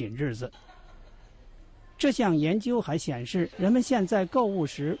过紧日子。这项研究还显示，人们现在购物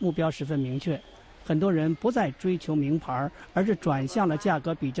时目标十分明确，很多人不再追求名牌，而是转向了价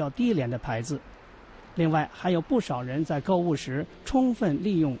格比较低廉的牌子。另外，还有不少人在购物时充分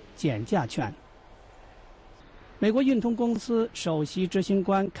利用减价券。美国运通公司首席执行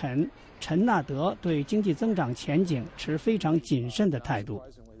官陈纳德对经济增长前景持非常谨慎的态度。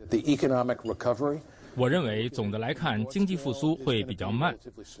我认为总的来看，经济复苏会比较慢。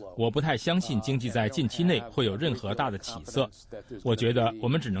我不太相信经济在近期内会有任何大的起色。我觉得我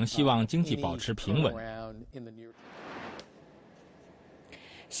们只能希望经济保持平稳。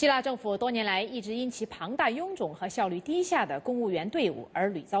希腊政府多年来一直因其庞大臃肿和效率低下的公务员队伍而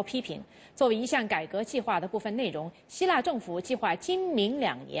屡遭批评。作为一项改革计划的部分内容，希腊政府计划今明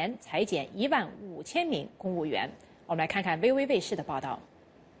2年裁减15000名公务员。我们来看看 VOA 卫视的报道。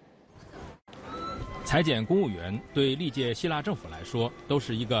裁减公务员对历届希腊政府来说都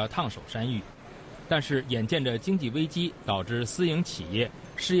是一个烫手山芋，但是眼见着经济危机导致私营企业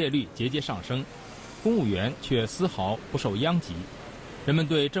失业率节节上升，公务员却丝毫不受殃及。人们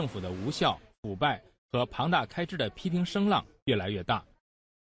对政府的无效、腐败和庞大开支的批评声浪越来越大。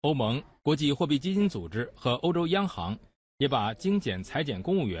欧盟、国际货币基金组织和欧洲央行也把精简裁减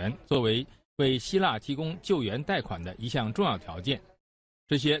公务员作为为希腊提供救援贷款的一项重要条件。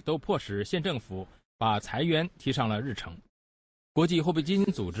这些都迫使县政府把裁员提上了日程。国际货币基金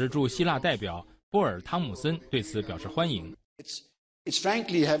组织驻希腊代表波尔·汤姆森对此表示欢迎。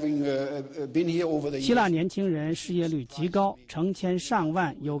希腊年轻人失业率极高，成千上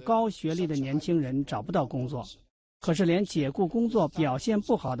万有高学历的年轻人找不到工作。可是连解雇工作表现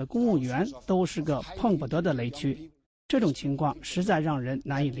不好的公务员都是个碰不得的雷区，这种情况实在让人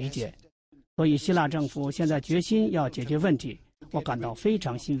难以理解。所以希腊政府现在决心要解决问题，我感到非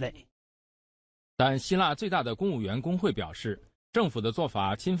常欣慰。但希腊最大的公务员工会表示，政府的做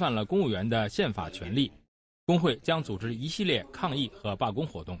法侵犯了公务员的宪法权利。工会将组织一系列抗议和罢工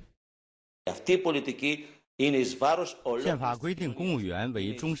活动。宪法规定公务员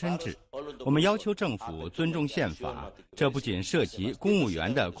为终身制，我们要求政府尊重宪法。这不仅涉及公务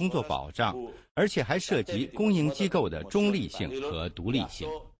员的工作保障，而且还涉及公营机构的中立性和独立性。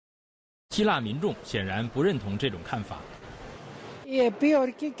希腊民众显然不认同这种看法。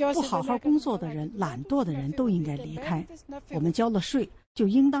不好好工作的人、懒惰的人都应该离开。我们交了税，就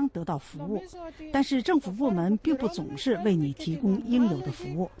应当得到服务，但是政府部门并不总是为你提供应有的服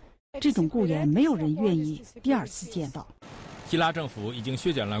务。这种雇员没有人愿意第二次见到。希腊政府已经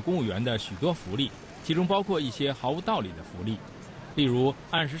削减了公务员的许多福利，其中包括一些毫无道理的福利，例如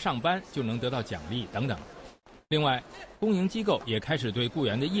按时上班就能得到奖励等等。另外，公营机构也开始对雇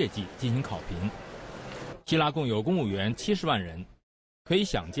员的业绩进行考评。希腊共有公务员70万人，可以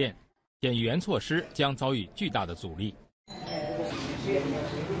想见，减员措施将遭遇巨大的阻力。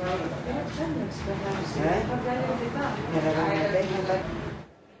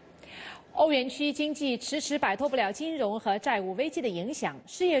欧元区经济迟迟摆脱不了金融和债务危机的影响，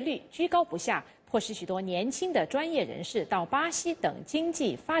失业率居高不下，迫使许多年轻的专业人士到巴西等经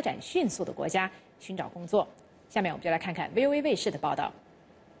济发展迅速的国家寻找工作。下面我们就来看看 VOA 卫视的报道。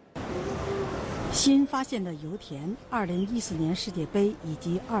新发现的油田、2014年世界杯以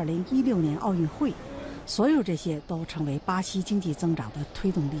及2016年奥运会，所有这些都成为巴西经济增长的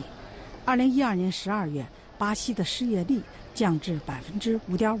推动力。2012年12月，巴西的失业率降至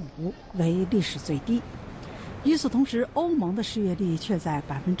5.5%，为历史最低。与此同时，欧盟的失业率却在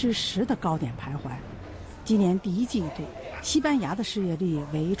10%的高点徘徊。今年第一季度，西班牙的失业率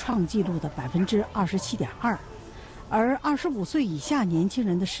为创纪录的27.2%。而25岁以下年轻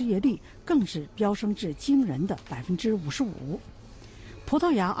人的失业率更是飙升至惊人的55%。葡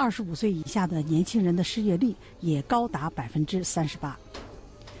萄牙25岁以下的年轻人的失业率也高达38%。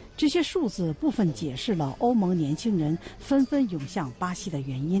这些数字部分解释了欧盟年轻人纷纷涌向巴西的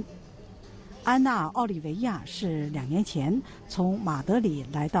原因。安娜·奥利维亚是2年前从马德里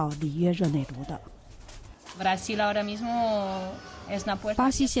来到里约热内卢的。巴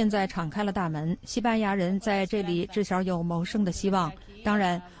西现在敞开了大门，西班牙人在这里至少有谋生的希望。当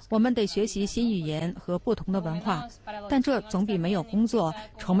然，我们得学习新语言和不同的文化，但这总比没有工作、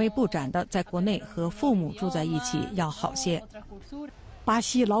愁眉不展的在国内和父母住在一起要好些。巴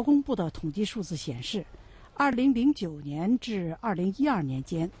西劳工部的统计数字显示，2009年至2012年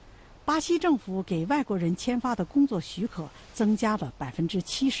间，巴西政府给外国人签发的工作许可增加了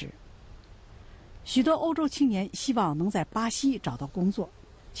70%。许多欧洲青年希望能在巴西找到工作，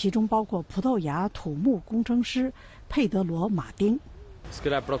其中包括葡萄牙土木工程师佩德罗·马丁。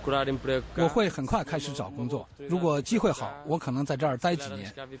我会很快开始找工作，如果机会好，我可能在这儿待几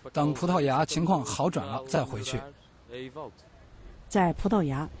年，等葡萄牙情况好转了再回去。在葡萄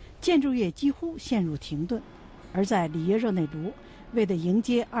牙，建筑业几乎陷入停顿，而在里约热内卢，为了迎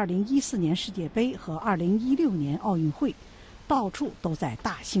接2014年世界杯和2016年奥运会，到处都在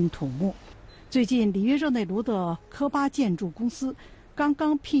大兴土木。最近，里约热内卢的科巴建筑公司刚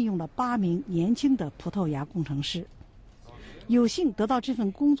刚聘用了8名年轻的葡萄牙工程师。有幸得到这份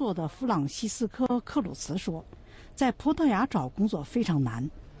工作的弗朗西斯科·克鲁茨说，在葡萄牙找工作非常难。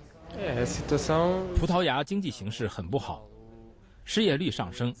葡萄牙经济形势很不好，失业率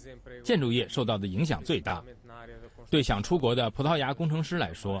上升，建筑业受到的影响最大。对想出国的葡萄牙工程师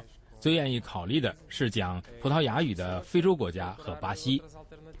来说，最愿意考虑的是讲葡萄牙语的非洲国家和巴西。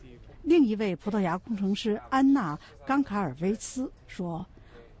另一位葡萄牙工程师安娜·冈卡尔维斯说，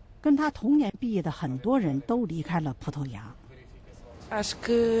跟他同年毕业的很多人都离开了葡萄牙。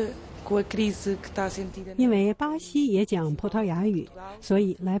因为巴西也讲葡萄牙语，所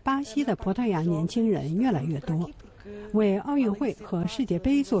以来巴西的葡萄牙年轻人越来越多。为奥运会和世界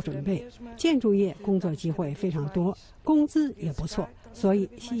杯做准备，建筑业工作机会非常多，工资也不错，所以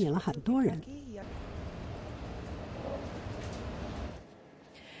吸引了很多人。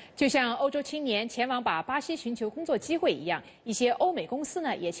就像欧洲青年前往把巴西寻求工作机会一样，一些欧美公司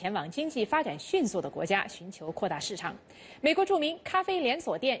呢也前往经济发展迅速的国家寻求扩大市场。美国著名咖啡连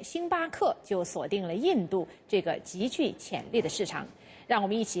锁店星巴克就锁定了印度这个极具潜力的市场。让我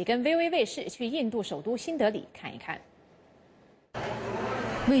们一起跟 VOA 卫视去印度首都新德里看一看。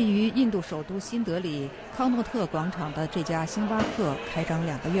位于印度首都新德里康诺特广场的这家星巴克开张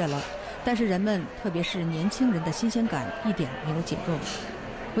2个月了，但是人们，特别是年轻人的新鲜感一点没有减弱。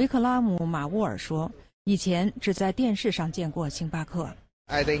维克拉姆·马沃尔说：“以前只在电视上见过星巴克。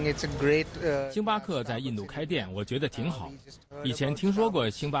星巴克在印度开店，我觉得挺好。以前听说过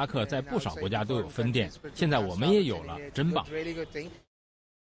星巴克在不少国家都有分店，现在我们也有了，真棒。”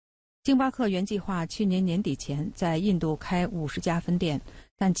星巴克原计划去年年底前在印度开50家分店，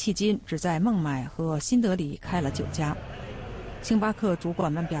但迄今只在孟买和新德里开了9家。星巴克主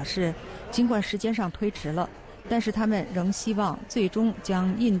管们表示，尽管时间上推迟了，但是他们仍希望最终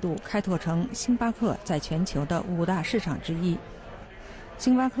将印度开拓成星巴克在全球的5大市场之一。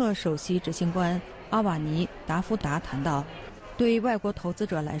星巴克首席执行官阿瓦尼·达夫达谈到，对外国投资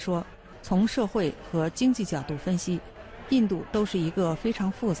者来说，从社会和经济角度分析，印度都是一个非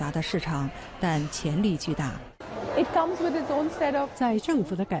常复杂的市场，但潜力巨大。在政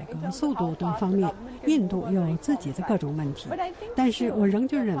府的改革速度等方面，印度有自己的各种问题，但是我仍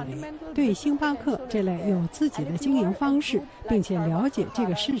旧认为，对星巴克这类有自己的经营方式，并且了解这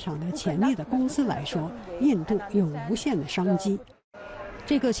个市场的潜力的公司来说，印度有无限的商机。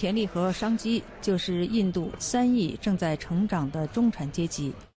这个潜力和商机就是印度3亿正在成长的中产阶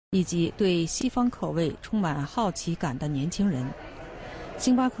级，以及对西方口味充满好奇感的年轻人。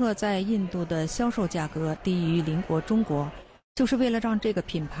星巴克在印度的销售价格低于邻国中国，就是为了让这个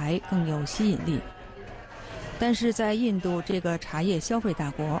品牌更有吸引力。但是在印度这个茶叶消费大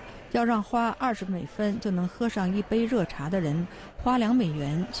国，要让花20美分就能喝上一杯热茶的人花2美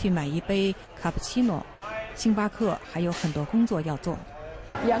元去买一杯卡布奇诺，星巴克还有很多工作要做。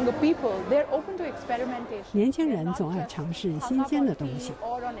年轻人总爱尝试新鲜的东西，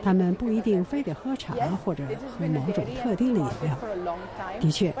他们不一定非得喝茶或者喝某种特定的饮料。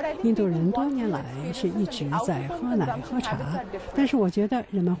的确，印度人多年来是一直在喝奶喝茶，但是我觉得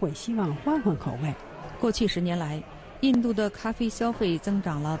人们会希望换换口味。过去10年来，印度的咖啡消费增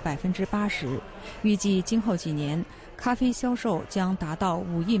长了80%，预计今后几年咖啡销售将达到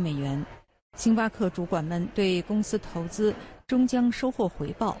5亿美元。星巴克主管们对公司投资终将收获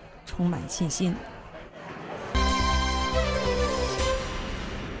回报充满信心。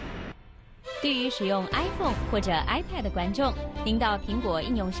对于使用 iPhone 或者 iPad 的观众，您到苹果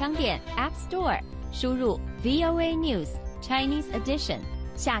应用商店 App Store 输入 VOA News Chinese Edition，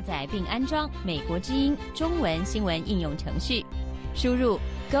 下载并安装美国之音中文新闻应用程序，输入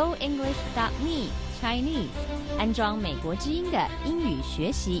goenglish.me Chinese， 安装美国之音的英语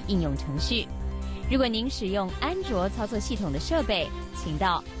学习应用程序。如果您使用安卓操作系统的设备，请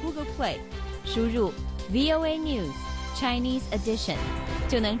到 Google Play 输入 VOA News Chinese Edition，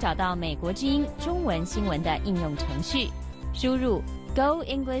 就能找到美国之音中文新闻的应用程序，输入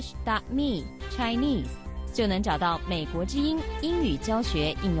goenglish.me Chinese， 就能找到美国之音英语教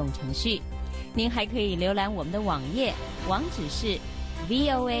学应用程序。您还可以浏览我们的网页，网址是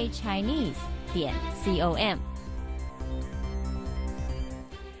voachinese.com。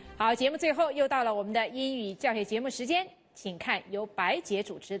好，节目最后又到了我们的英语教学节目时间，请看由白姐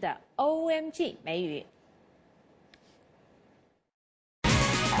主持的 OMG 美语。大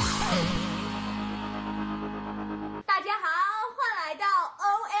家好，欢迎来到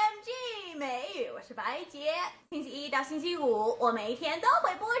OMG 美语，我是白姐。星期1到星期5，我每一天都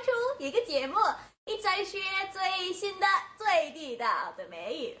会播出一个节目，一起来学最新的、最地道的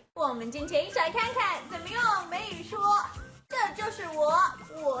美语。我们今天一起来看看怎么用美语说。这就是我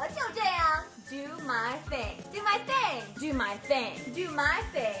就这样 do my thing, do my thing, do my thing, do my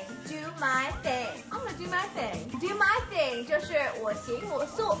thing, do my thing. I'm gonna do my thing. Do my thing 就是我行我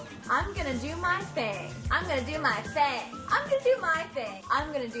素。I'm gonna do my thing. I'm gonna do my thing. I'm gonna do my thing.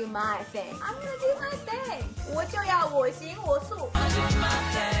 I'm gonna do my thing. I'm gonna do my thing. 我就要我行我素。I'm gonna do my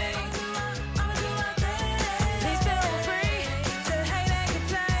thing. I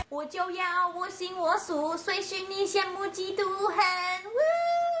我就要我行我素，随时你羡慕嫉妒恨。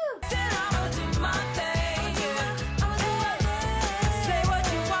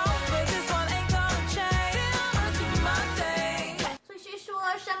随时说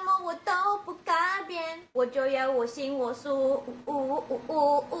什么我都不改变，我就要我行我素。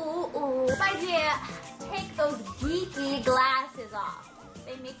白姐 ，take those geeky glasses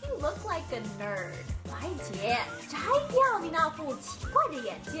off.They make you look like a nerd. 白姐，摘掉你那副奇怪的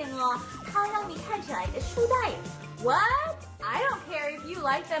眼镜哦，它让你看起来的书呆 What? I don't care if you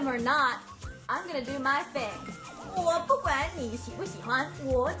like them or not. I'm gonna do my thing. 我不管你喜不喜欢，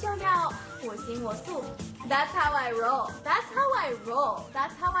我就要我行我素。That's how I roll. That's how I roll.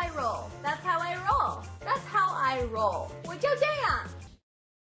 That's how I roll. That's how I roll. That's how I roll. 我就这样。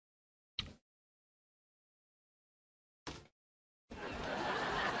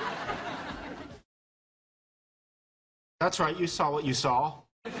That's right, you saw what you saw.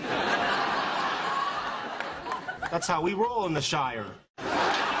 That's how we roll in the Shire.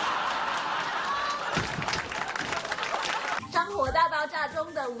 生活大爆炸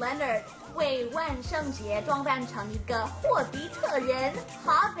中的 Leonard 为万圣节装扮成一个霍比特人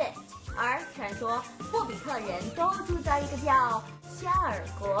Hobbit， 而传说霍比特人都住在一个叫夏尔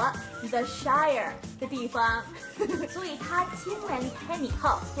国 The Shire 的地方，所以他亲吻 Penny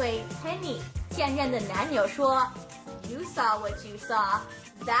后对 Penny 现任的男友说 You saw what you saw.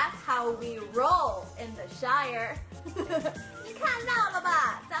 That's how we roll in the Shire. 你看到了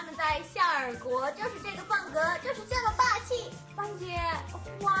吧？咱们在夏尔国就是这个风格，就是这么霸气。白姐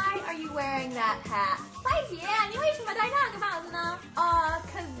 ，Why are you wearing that hat？ 白姐，你为什么戴那个帽子呢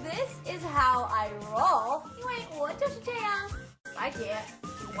？Cause this is how I roll。因为我就是这样。白姐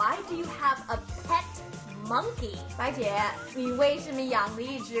 ，Why do you have a pet monkey？ 白姐，你为什么养了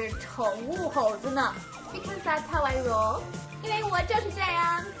一只宠物猴子呢？ Because that's how I roll. 因为我就是这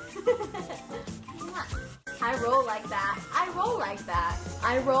样。I roll like that. I roll like that.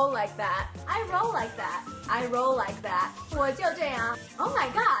 I roll like that. I roll like that. I roll like that. 我就这样。Oh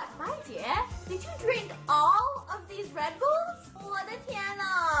my God， 白姐 ，Did you drink all of these Red Bulls？ 我的天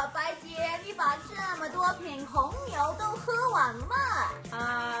呐，白姐，你把这么多瓶红牛都喝完了吗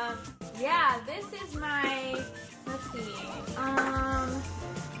？Yeah, this is my. Let's see.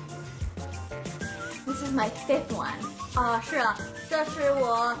 This is my 5th one. 是啊，这是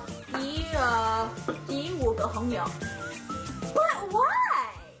我第5个红牛。But why？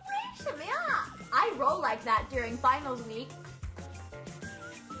 为什么呀 ？I roll like that during finals week.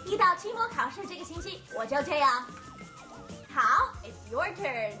 一到期末考试这个星期，我就这样。好 ，It's your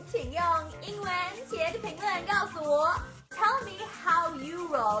turn， 请用英文写个评论告诉我。Tell me how you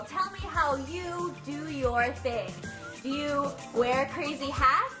roll. Tell me how you do your thing. Do you wear crazy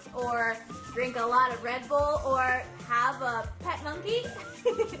hats or drink a lot of Red Bull or have a pet monkey?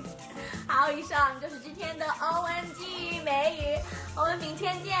 好，以上就是今天的 OMG 美语，我们明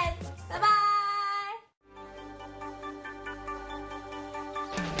天见，拜拜。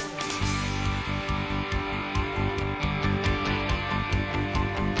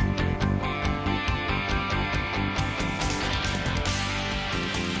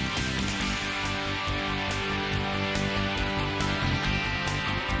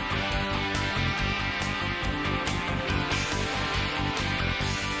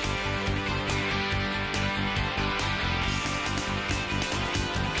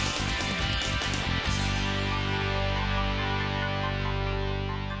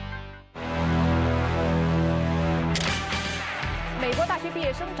美国大学毕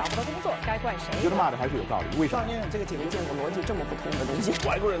业生找不到工作，该怪谁？我觉得骂的还是有道理。为什么？上面这个节目见过逻辑这么不通的东西。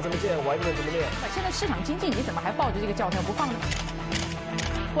外国人怎么见，外国人怎么练。现在市场经济，你怎么还抱着这个教条不放呢？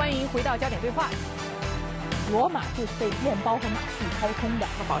欢迎回到焦点对话。罗马就是被面包和马戏掏空的。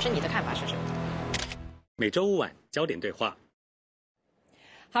宝生，你的看法是什么？每周5晚焦点对话。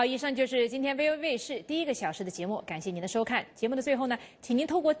好，以上就是今天 VOA 卫视第1个小时的节目，感谢您的收看。节目的最后呢，请您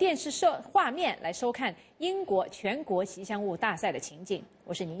透过电视画面来收看英国全国吉祥物大赛的情景。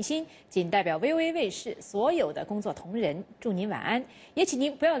我是宁欣，仅代表 VOA 卫视所有的工作同仁，祝您晚安。也请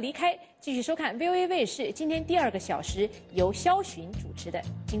您不要离开，继续收看 VOA 卫视今天第2个小时由肖寻主持的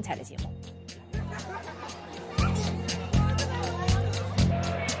精彩的节目。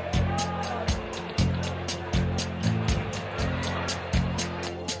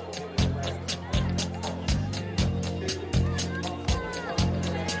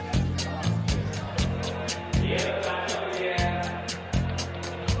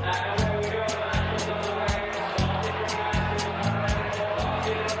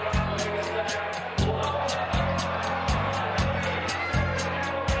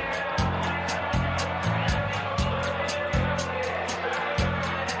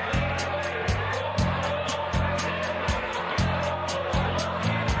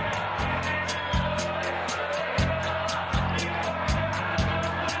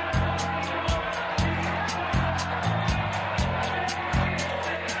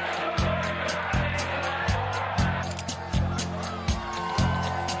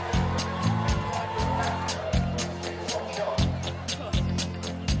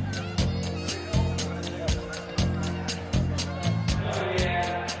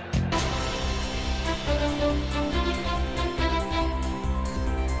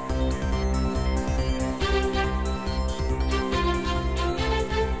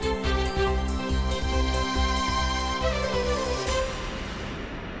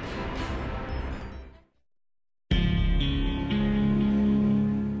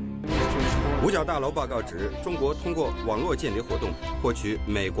五角大楼报告指，中国通过网络间谍活动获取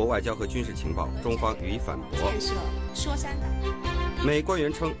美国外交和军事情报，中方予以反驳。美官员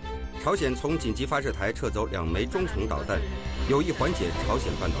称，朝鲜从紧急发射台撤走2枚中程导弹，有意缓解朝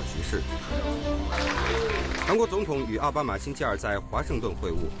鲜半岛局势。韩国总统与奥巴马星期二在华盛顿会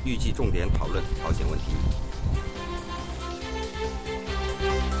晤，预计重点讨论朝鲜问题。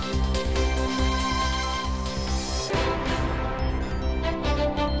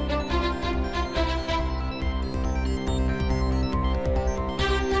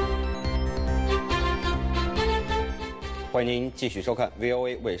欢迎您继续收看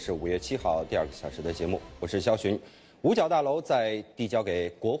VOA 卫视5月7号第2个小时的节目，我是肖寻。五角大楼在递交给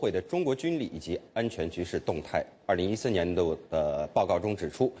国会的中国军力以及安全局势动态2014年度的报告中指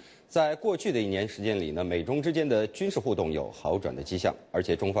出，在过去的1年时间里呢，美中之间的军事互动有好转的迹象，而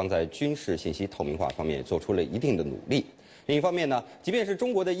且中方在军事信息透明化方面也做出了一定的努力。另一方面呢，即便是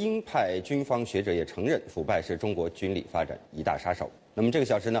中国的鹰派军方学者也承认，腐败是中国军力发展一大杀手。那么这个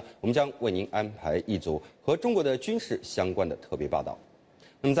小时呢，我们将为您安排一组和中国的军事相关的特别报道。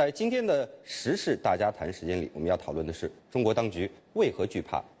那么在今天的时事大家谈时间里，我们要讨论的是中国当局为何惧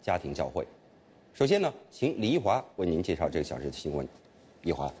怕家庭教会。首先呢，请李一华为您介绍这个小时的新闻。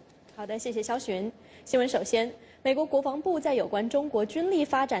一华。好的，谢谢肖寻。新闻首先，美国国防部在有关中国军力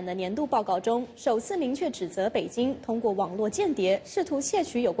发展的年度报告中，首次明确指责北京通过网络间谍试图窃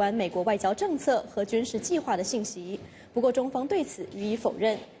取有关美国外交政策和军事计划的信息。不过，中方对此予以否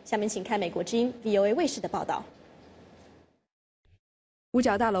认。下面请看美国之音 VOA 卫视的报道。五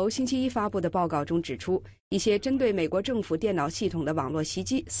角大楼星期一发布的报告中指出，一些针对美国政府电脑系统的网络袭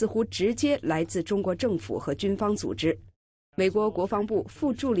击似乎直接来自中国政府和军方组织。美国国防部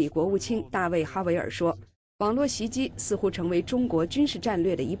副助理国务卿大卫·哈维尔说，网络袭击似乎成为中国军事战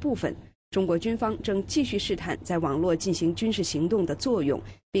略的一部分。中国军方正继续试探在网络进行军事行动的作用，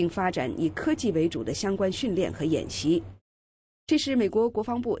并发展以科技为主的相关训练和演习。这是美国国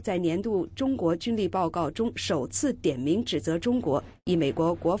防部在年度中国军力报告中首次点名指责中国以美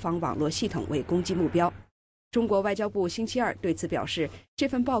国国防网络系统为攻击目标。中国外交部星期二对此表示，这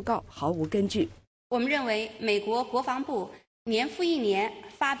份报告毫无根据。我们认为，美国国防部年复一年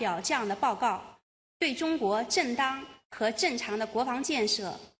发表这样的报告，对中国正当和正常的国防建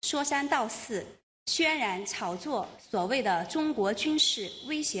设说三道四，渲染炒作所谓的中国军事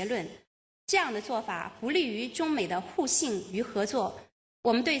威胁论，这样的做法不利于中美的互信与合作。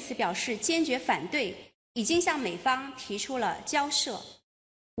我们对此表示坚决反对，已经向美方提出了交涉。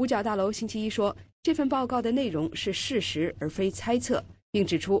五角大楼星期一说，这份报告的内容是事实而非猜测，并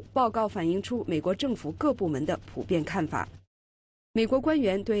指出报告反映出美国政府各部门的普遍看法。美国官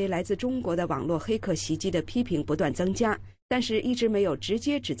员对来自中国的网络黑客袭击的批评不断增加，但是一直没有直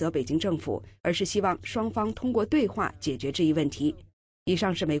接指责北京政府，而是希望双方通过对话解决这一问题。以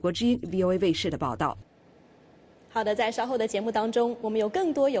上是美国之音 VOA 卫视的报道。好的，在稍后的节目当中，我们有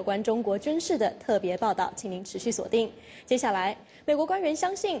更多有关中国军事的特别报道，请您持续锁定。接下来，美国官员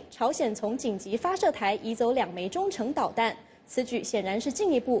相信朝鲜从紧急发射台移走2枚中程导弹，此举显然是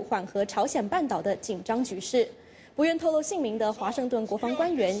进一步缓和朝鲜半岛的紧张局势。不愿透露姓名的华盛顿国防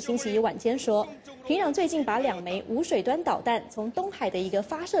官员星期一晚间说，平壤最近把2枚无水端导弹从东海的一个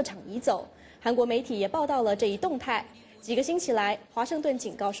发射场移走。韩国媒体也报道了这一动态。几个星期来，华盛顿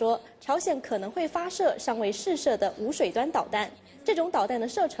警告说，朝鲜可能会发射尚未试射的无水端导弹，这种导弹的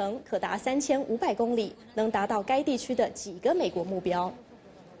射程可达3500公里，能达到该地区的几个美国目标。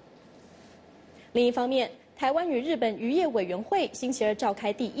另一方面，台湾与日本渔业委员会星期二召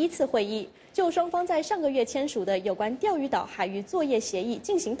开第1次会议，就双方在上个月签署的有关钓鱼岛海域作业协议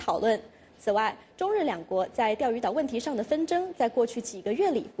进行讨论。此外，中日2国在钓鱼岛问题上的纷争在过去几个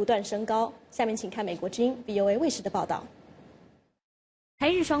月里不断升高。下面请看美国之音 VOA 卫视的报道。台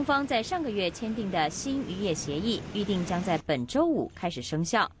日双方在上个月签订的新渔业协议，预定将在本周5开始生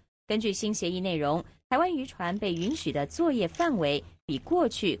效。根据新协议内容，台湾渔船被允许的作业范围比过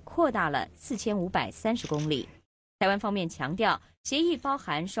去扩大了4530公里。台湾方面强调，协议包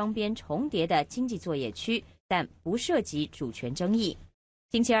含双边重叠的经济作业区，但不涉及主权争议。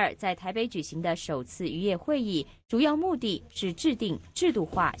星期二在台北举行的首次渔业会议，主要目的是制定制度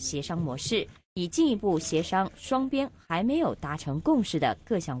化协商模式，以进一步协商双边还没有达成共识的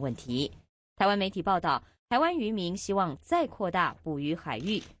各项问题。台湾媒体报道，台湾渔民希望再扩大捕鱼海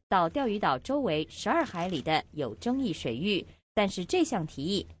域到钓鱼岛周围12海里的有争议水域，但是这项提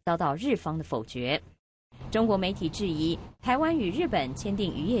议遭到日方的否决。中国媒体质疑，台湾与日本签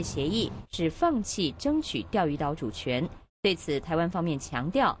订渔业协议是放弃争取钓鱼岛主权。对此，台湾方面强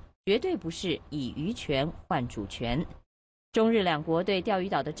调，绝对不是以渔权换主权。中日两国对钓鱼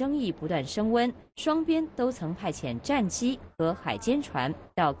岛的争议不断升温，双边都曾派遣战机和海监船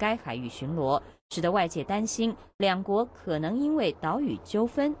到该海域巡逻，使得外界担心两国可能因为岛屿纠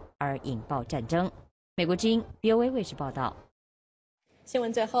纷而引爆战争。美国之音 VOA 卫视报道。新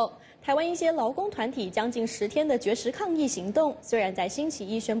闻最后，台湾一些劳工团体将近10天的绝食抗议行动，虽然在星期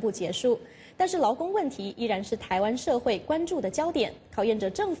一宣布结束，但是劳工问题依然是台湾社会关注的焦点，考验着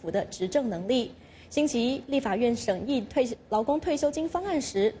政府的执政能力。星期一，立法院审议劳工退休金方案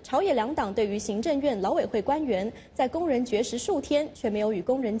时，朝野两党对于行政院劳委会官员在工人绝食数天却没有与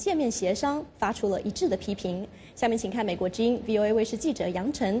工人见面协商，发出了一致的批评。下面请看美国之音 VOA 卫视记者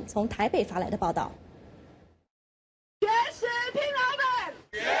杨晨从台北发来的报道。绝食拼老本，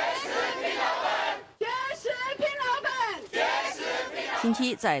绝食拼老本，绝食拼老本，绝食拼老本。星期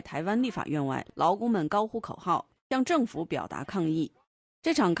一在台湾立法院外，劳工们高呼口号，向政府表达抗议。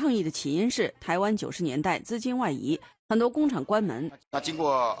这场抗议的起因是台湾90年代资金外移，很多工厂关门。那经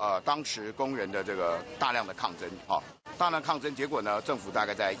过当时工人的这个大量的抗争，大量抗争，结果呢，政府大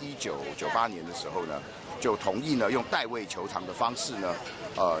概在1998年的时候呢，就同意呢用代位求偿的方式呢，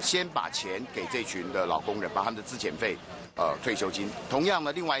先把钱给这群的老工人，把他们的资遣费、退休金。同样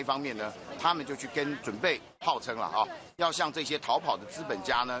呢，另外一方面呢，他们就去准备号称了要向这些逃跑的资本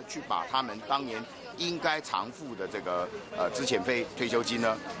家呢，去把他们当年应该偿付的这个资遣费、退休金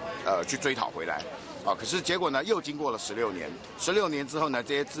呢，去追讨回来。可是结果呢，又经过了16年，16年之后呢，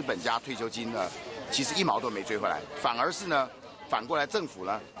这些资本家退休金呢，其实1毛都没追回来，反而是呢，反过来政府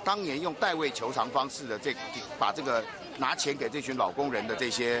呢，当年用代位求偿方式的把这个拿钱给这群老工人的这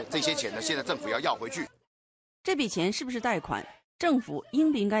些钱呢，现在政府要回去。这笔钱是不是贷款？政府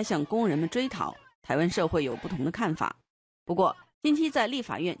应不应该向工人们追讨？台湾社会有不同的看法。不过，近期在立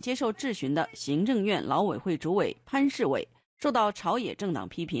法院接受质询的行政院劳委会主委潘世伟受到朝野政党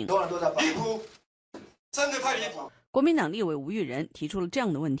批评，多人都在离谱，真的太离谱。国民党立委吴育仁提出了这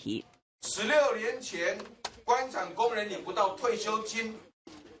样的问题：16年前官场工人领不到退休金，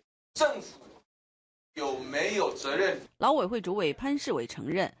政府有没有责任？劳委会主委潘世伟承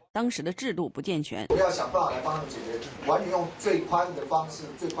认，当时的制度不健全，我们要想办法来帮他们解决，完全用最宽的方式、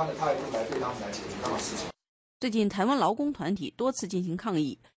最宽的态度来对他们来解决他们的事情。最近，台湾劳工团体多次进行抗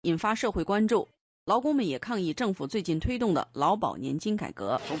议，引发社会关注。劳工们也抗议政府最近推动的劳保年金改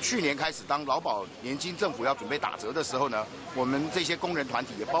革。从去年开始，当劳保年金政府要准备打折的时候呢，我们这些工人团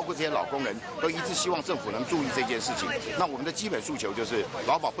体，也包括这些老工人，都一致希望政府能注意这件事情。那我们的基本诉求就是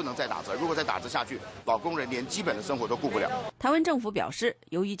劳保不能再打折，如果再打折下去，老工人连基本的生活都顾不了。台湾政府表示，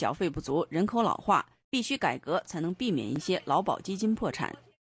由于缴费不足、人口老化，必须改革才能避免一些劳保基金破产。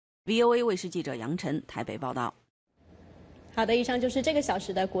VOA 卫视记者杨晨台北报道。好的，以上就是这个小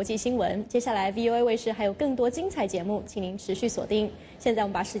时的国际新闻。接下来 VOA 卫视还有更多精彩节目，请您持续锁定。现在我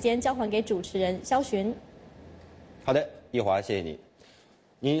们把时间交还给主持人肖寻。好的，一华，谢谢你。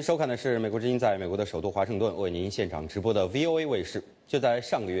您收看的是美国之音在美国的首都华盛顿为您现场直播的 VOA 卫视。就在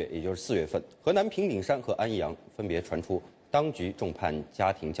上个月，也就是4月份，河南平顶山和安阳分别传出当局重判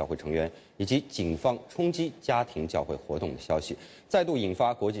家庭教会成员以及警方冲击家庭教会活动的消息，再度引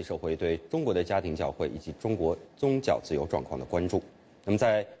发国际社会对中国的家庭教会以及中国宗教自由状况的关注。那么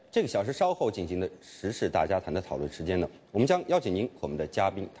在这个小时稍后进行的时事大家谈的讨论时间呢，我们将邀请您和我们的嘉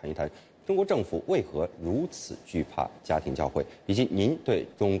宾谈一谈中国政府为何如此惧怕家庭教会，以及您对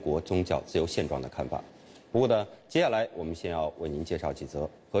中国宗教自由现状的看法。不过呢，接下来我们先要为您介绍几则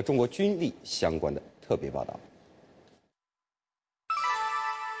和中国军力相关的特别报道。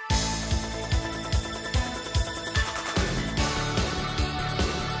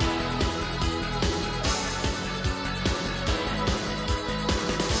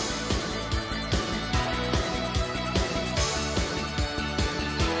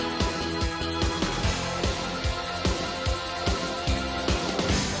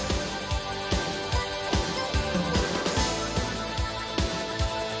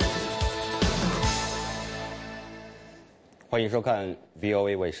欢迎收看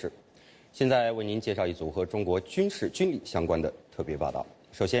VOA 卫视。现在为您介绍一组和中国军力相关的特别报道。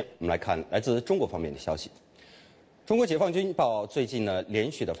首先，我们来看来自中国方面的消息。中国解放军报最近呢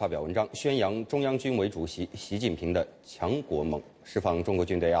连续的发表文章，宣扬中央军委主席习近平的强国梦，释放中国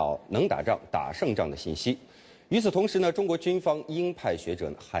军队要能打仗、打胜仗的信息。与此同时呢，中国军方鹰派学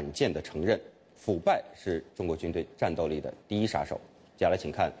者罕见的承认，腐败是中国军队战斗力的第一杀手。接下来，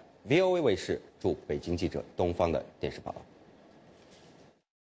请看 VOA 卫视驻北京记者东方的电视报道。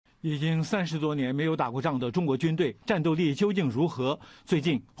已经30多年没有打过仗的中国军队战斗力究竟如何？最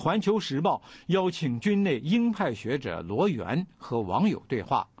近，《环球时报》邀请军内鹰派学者罗源和网友对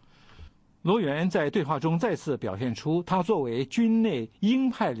话。罗源在对话中再次表现出他作为军内鹰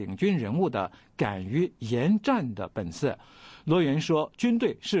派领军人物的敢于言战的本色。罗源说，军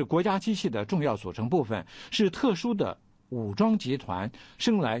队是国家机器的重要组成部分，是特殊的武装集团，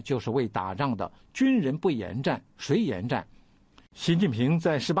生来就是为打仗的，军人不言战，谁言战？习近平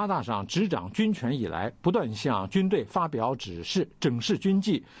在18大上执掌军权以来，不断向军队发表指示，整治军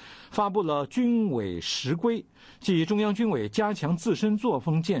纪，发布了军委10规，即中央军委加强自身作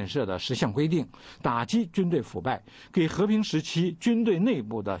风建设的10项规定，打击军队腐败，给和平时期军队内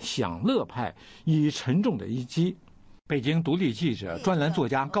部的享乐派以沉重的一击。北京独立记者、专栏作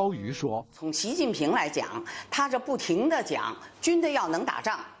家高瑜说：“从习近平来讲，他这不停地讲军队要能打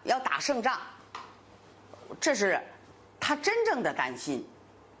仗，要打胜仗，这是他真正的担心。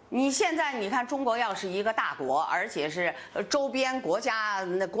你现在你看，中国要是一个大国，而且是周边国家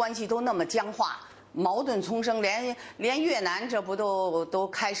那关系都那么僵化，矛盾丛生，连越南这不都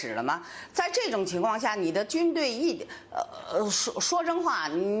开始了吗？在这种情况下，你的军队说真话，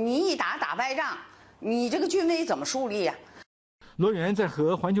你一打败仗。”你这个军威怎么树立呀？罗源在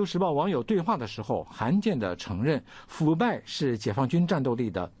和《环球时报》网友对话的时候，罕见地承认腐败是解放军战斗力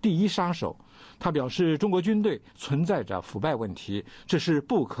的第一杀手。他表示，中国军队存在着腐败问题，这是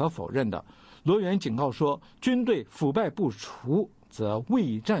不可否认的。罗源警告说，军队腐败不除，则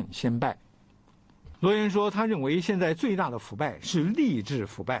未战先败。罗源说，他认为现在最大的腐败是吏治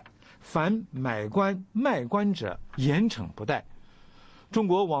腐败，凡买官卖官者，严惩不贷。中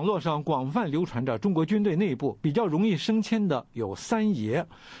国网络上广泛流传着中国军队内部比较容易升迁的有3爷，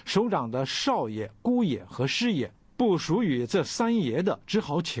首长的少爷、姑爷和师爷，不属于这3爷的只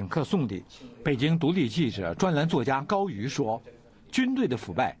好请客送礼。北京独立记者、专栏作家高瑜说，军队的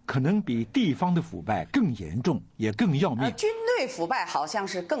腐败可能比地方的腐败更严重，也更要命。军队腐败好像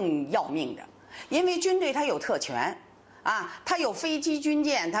是更要命的，因为军队它有特权。它有飞机军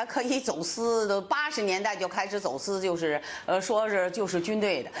舰，它可以走私的，80年代就开始走私，就是说是就是军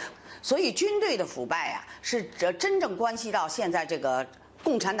队的，所以军队的腐败是真正关系到现在这个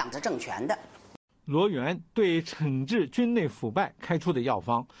共产党的政权的。罗源对惩治军内腐败开出的药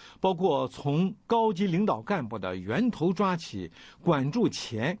方，包括从高级领导干部的源头抓起，管住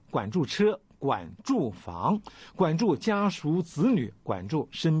钱，管住车，管住房，管住家属子女，管住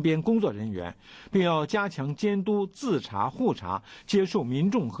身边工作人员，并要加强监督、自查、互查，接受民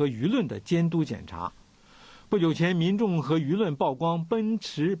众和舆论的监督检查。不久前，民众和舆论曝光奔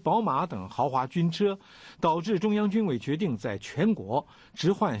驰、宝马等豪华军车，导致中央军委决定在全国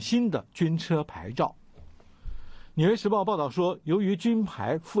置换新的军车牌照。《纽约时报》报道说，由于军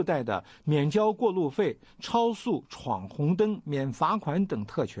牌附带的免交过路费、超速、闯红灯、免罚款等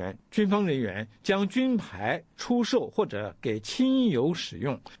特权，军方人员将军牌出售或者给亲友使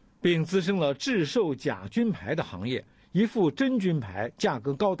用，并滋生了制售假军牌的行业。一副真军牌价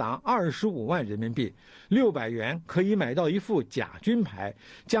格高达25万人民币，600元可以买到一副假军牌，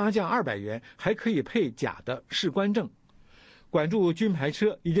加价200元还可以配假的士官证。管住军牌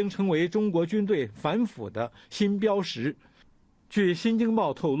车已经成为中国军队反腐的新标识。据《新京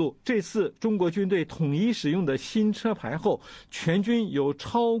报》透露，这次中国军队统一使用的新车牌后，全军有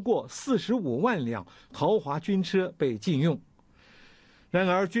超过45万辆豪华军车被禁用。然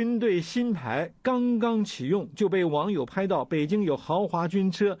而，军队新牌刚刚启用，就被网友拍到北京有豪华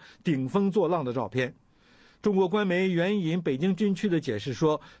军车顶风作浪的照片。中国官媒援引北京军区的解释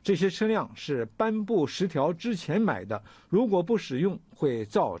说，这些车辆是颁布10条之前买的，如果不使用会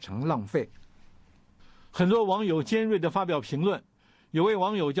造成浪费。很多网友尖锐地发表评论，有位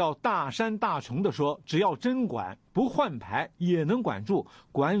网友叫大山大虫地说，只要真管，不换牌也能管住，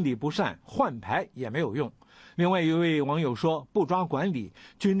管理不善换牌也没有用。另外一位网友说，不抓管理，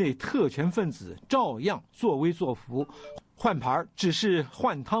军内特权分子照样作威作福，换牌只是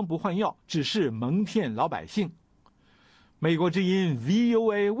换汤不换药，只是蒙骗老百姓。美国之音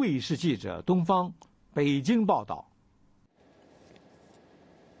VOA 卫视记者东方北京报道。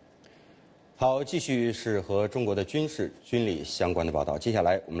好，继续是和中国的军事军力相关的报道。接下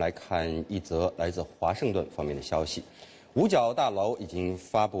来我们来看一则来自华盛顿方面的消息。五角大楼已经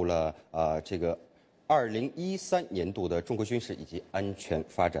发布了这个2013年度的中国军事以及安全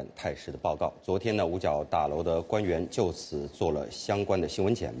发展态势的报告。昨天呢，五角大楼的官员就此做了相关的新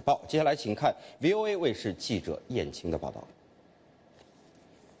闻简报。接下来请看 VOA 卫视记者燕青的报道。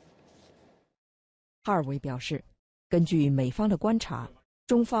哈尔维表示，根据美方的观察，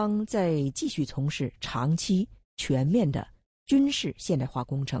中方在继续从事长期全面的军事现代化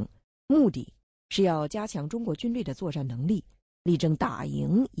工程，目的是要加强中国军队的作战能力，力争打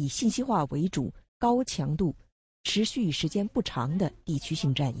赢以信息化为主、高强度、持续时间不长的地区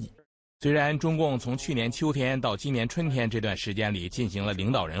性战役。虽然中共从去年秋天到今年春天这段时间里进行了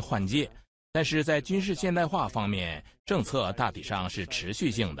领导人换届，但是在军事现代化方面，政策大体上是持续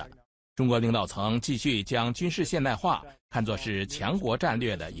性的。中国领导层继续将军事现代化看作是强国战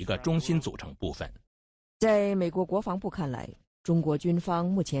略的一个中心组成部分。在美国国防部看来，中国军方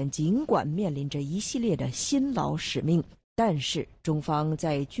目前尽管面临着一系列的辛劳使命，但是中方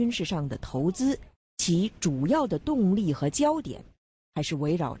在军事上的投资，其主要的动力和焦点还是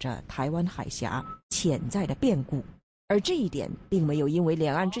围绕着台湾海峡潜在的变故，而这一点并没有因为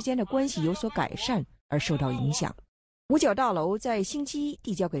两岸之间的关系有所改善而受到影响。五角大楼在星期一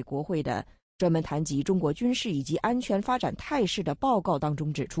递交给国会的专门谈及中国军事以及安全发展态势的报告当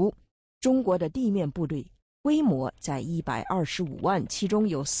中指出，中国的地面部队规模在125万，其中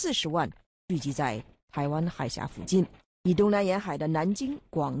有40万聚集在台湾海峡附近，以东南沿海的南京、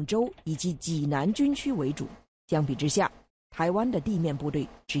广州以及济南军区为主。相比之下，台湾的地面部队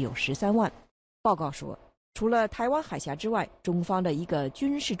只有13万。报告说，除了台湾海峡之外，中方的一个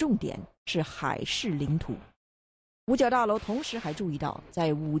军事重点是海事领土。五角大楼同时还注意到，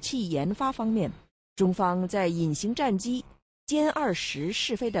在武器研发方面，中方在隐形战机歼20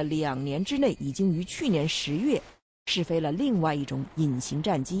试飞的2年之内，已经于去年10月试飞了另外一种隐形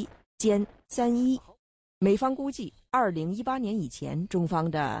战机歼31。美方估计2018年以前，中方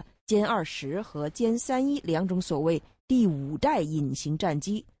的歼20和歼31两种所谓第5代隐形战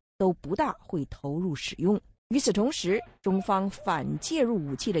机都不大会投入使用。与此同时，中方反介入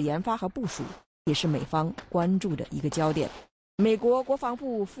武器的研发和部署也是美方关注的一个焦点。美国国防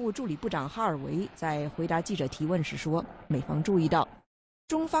部副助理部长哈尔维在回答记者提问时说，美方注意到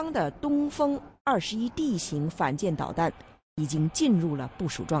中方的东风21D 型反舰导弹已经进入了部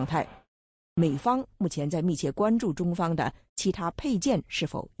署状态，美方目前在密切关注中方的其他配件是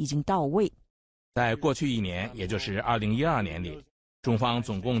否已经到位。在过去1年，也就是2012年里，中方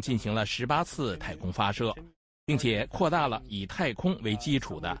总共进行了18次太空发射，并且扩大了以太空为基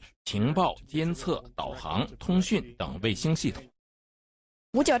础的情报、监测、导航、通讯等卫星系统。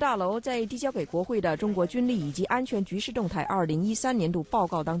五角大楼在递交给国会的中国军力以及安全局势动态2013年度报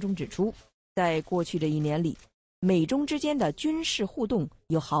告当中指出，在过去的1年里，美中之间的军事互动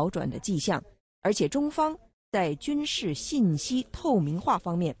有好转的迹象，而且中方在军事信息透明化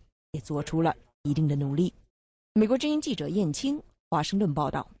方面也做出了一定的努力。美国之音记者燕青华盛顿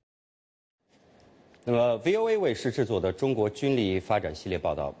报道。那么 VOA 卫视制作的中国军力发展系列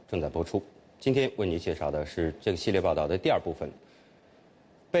报道正在播出。今天为您介绍的是这个系列报道的第2部分。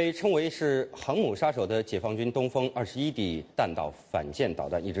被称为是航母杀手的解放军东风21D 弹道反舰导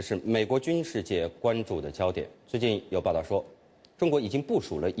弹一直是美国军事界关注的焦点。最近有报道说，中国已经部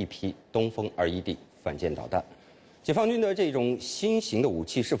署了一批东风21D 反舰导弹。解放军的这种新型的武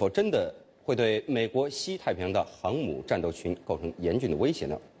器是否真的会对美国西太平洋的航母战斗群构成严峻的威胁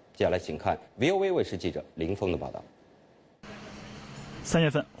呢？接下来请看 VOA 卫视记者林峰的报道。3月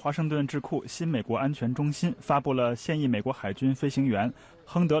份，华盛顿智库新美国安全中心发布了现役美国海军飞行员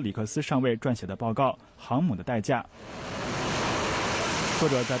亨德里克斯上尉撰写的报告《航母的代价》。作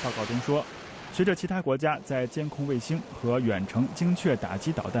者在报告中说，随着其他国家在监控卫星和远程精确打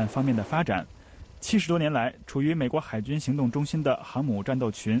击导弹方面的发展，70多年来处于美国海军行动中心的航母战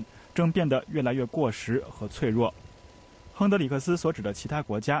斗群正变得越来越过时和脆弱。亨德里克斯所指的其他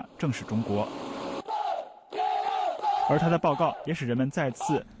国家正是中国。而他的报告也使人们再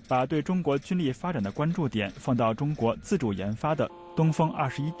次把对中国军力发展的关注点放到中国自主研发的东风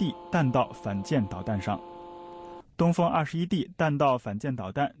21D 弹道反舰导弹上。东风21D 弹道反舰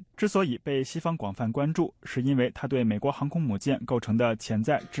导弹之所以被西方广泛关注，是因为它对美国航空母舰构成的潜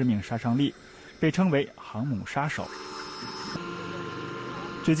在致命杀伤力，被称为航母杀手。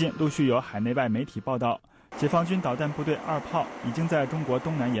最近陆续有海内外媒体报道，解放军导弹部队2炮已经在中国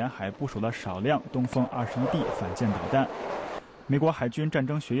东南沿海部署了少量东风21D 反舰导弹。美国海军战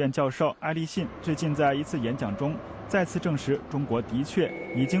争学院教授埃利信最近在一次演讲中再次证实，中国的确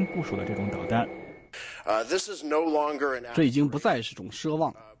已经部署了这种导弹。这已经不再是种奢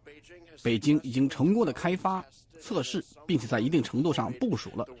望，北京已经成功的开发、测试，并且在一定程度上部署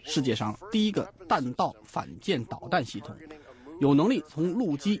了世界上第一个弹道反舰导弹系统，有能力从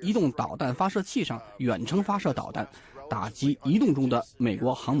陆基移动导弹发射器上远程发射导弹，打击移动中的美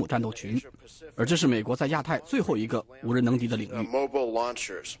国航母战斗群，而这是美国在亚太最后一个无人能敌的领域。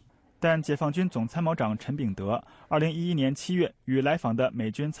但解放军总参谋长陈炳德2011年7月与来访的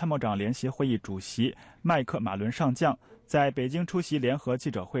美军参谋长联席会议主席麦克马伦上将在北京出席联合记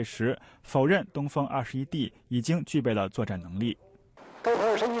者会时，否认东风21D 已经具备了作战能力。东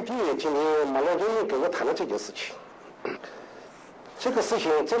风21D今天马伦总理跟我谈了这件事情，这个事情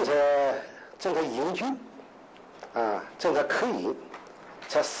正在研究，正在科研，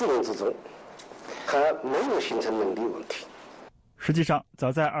在试验之中，还没有形成能力问题。实际上，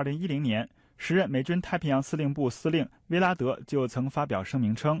早在2010年，时任美军太平洋司令部司令威拉德就曾发表声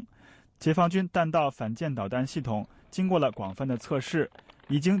明称，解放军弹道反舰导弹系统经过了广泛的测试，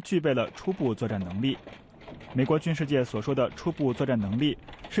已经具备了初步作战能力。美国军事界所说的初步作战能力，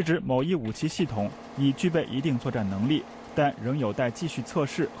是指某一武器系统已具备一定作战能力，但仍有待继续测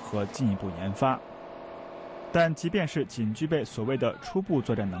试和进一步研发。但即便是仅具备所谓的初步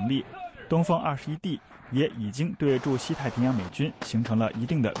作战能力，东风21D 也已经对驻西太平洋美军形成了一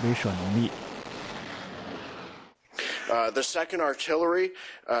定的威慑能力。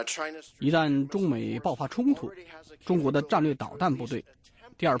一旦中美爆发冲突，中国的战略导弹部队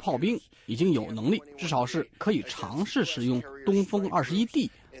第二炮兵已经有能力，至少是可以尝试使用东风21D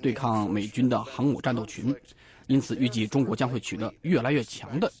对抗美军的航母战斗群，因此预计中国将会取得越来越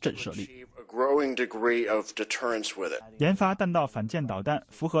强的震慑力。研发弹道反舰导弹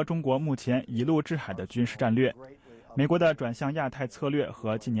符合中国目前以陆制海的军事战略。美国的转向亚太策略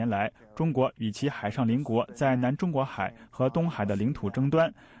和近年来中国与其海上邻国在南中国海和东海的领土争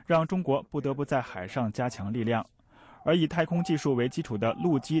端，让中国不得不在海上加强力量。而以太空技术为基础的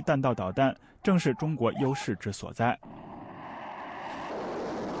陆基弹道导弹正是中国优势之所在。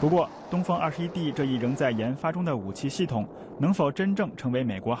不过，东风21D 这一仍在研发中的武器系统，能否真正成为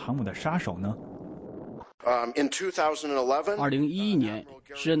美国航母的杀手呢？2011年，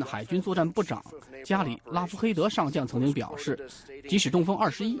时任海军作战部长加里·拉夫黑德上将曾经表示，即使东风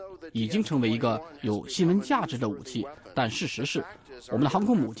21已经成为一个有新闻价值的武器，但事实是，我们的航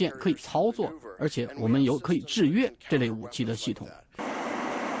空母舰可以操作，而且我们有可以制约这类武器的系统。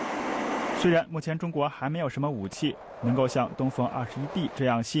虽然目前中国还没有什么武器能够像东风21D 这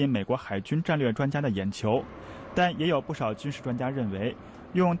样吸引美国海军战略专家的眼球，但也有不少军事专家认为，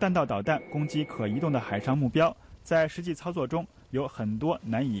用弹道导弹攻击可移动的海上目标，在实际操作中有很多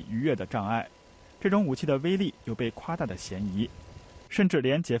难以逾越的障碍。这种武器的威力有被夸大的嫌疑，甚至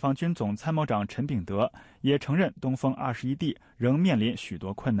连解放军总参谋长陈炳德也承认东风21D 仍面临许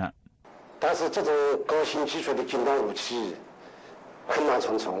多困难。但是这种高新技术的近端武器困难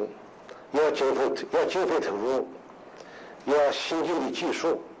重重，要经费投入，要先进的技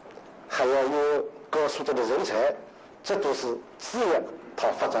术，还要有高素质的人才，这都是制约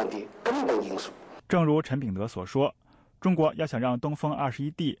它发展的根本因素。正如陈炳德所说，中国要想让东风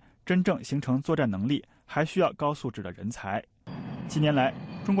21D 真正形成作战能力，还需要高素质的人才。近年来，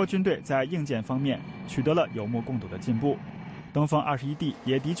中国军队在硬件方面取得了有目共睹的进步，东风21D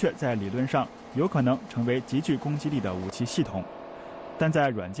也的确在理论上有可能成为极具攻击力的武器系统。但在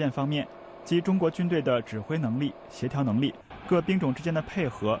软件方面，即中国军队的指挥能力、协调能力、各兵种之间的配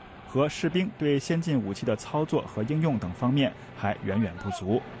合和士兵对先进武器的操作和应用等方面还远远不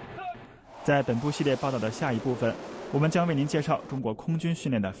足。在本部系列报道的下一部分，我们将为您介绍中国空军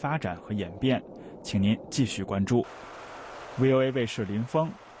训练的发展和演变，请您继续关注。VOA 卫视林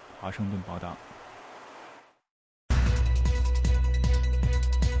峰，华盛顿报道。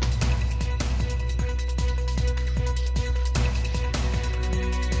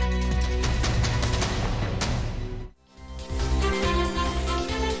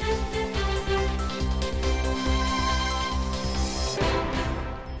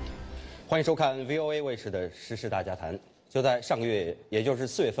欢迎收看 VOA 卫视的《时事大家谈》。就在上个月，也就是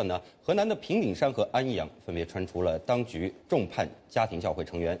4月份呢，河南的平顶山和安阳分别传出了当局重判家庭教会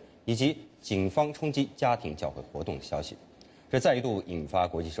成员以及警方冲击家庭教会活动的消息，这再一度引发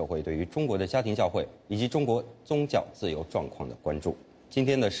国际社会对于中国的家庭教会以及中国宗教自由状况的关注。今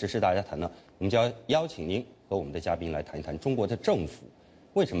天的《时事大家谈》呢，我们就要邀请您和我们的嘉宾来谈一谈中国的政府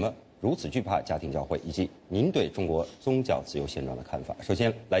为什么如此惧怕家庭教会，以及您对中国宗教自由现状的看法。首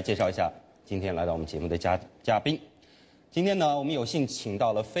先来介绍一下今天来到我们节目的嘉宾。今天呢，我们有幸请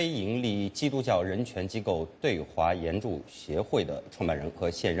到了非营利基督教人权机构对华援助协会的创办人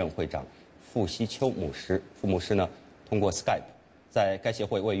和现任会长傅希秋牧师。傅牧师呢，通过 Skype 在该协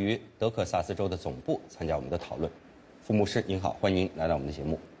会位于德克萨斯州的总部参加我们的讨论。傅牧师您好，欢迎您来到我们的节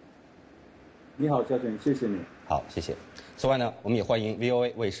目。你好，嘉俊，谢谢你。好，谢谢。此外呢，我们也欢迎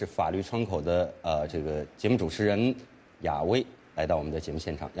VOA 卫视法律窗口的这个节目主持人亚薇来到我们的节目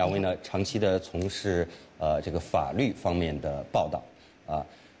现场。亚薇呢，长期的从事这个法律方面的报道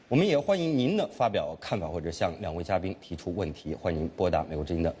我们也欢迎您呢发表看法或者向两位嘉宾提出问题。欢迎您拨打美国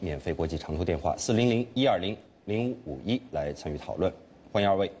之音的免费国际长途电话400-120-0551来参与讨论。欢迎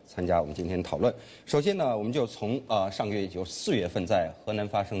二位参加我们今天的讨论。首先呢，我们就从上个月就4月份在河南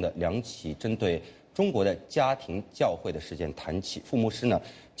发生的2起针对中国的家庭教会的事件谈起。傅牧师呢，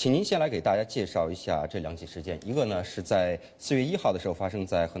请您先来给大家介绍一下这2起事件。一个呢是在4月1号的时候发生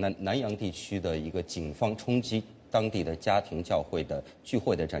在河南南阳地区的一个警方冲击当地的家庭教会的聚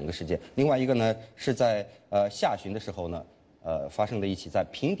会的这样一个事件。另外一个呢是在下旬的时候呢，发生的一起在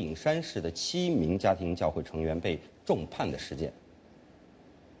平顶山市的7名家庭教会成员被重判的事件。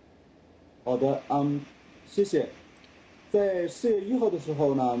好的，谢谢。在4月1号的时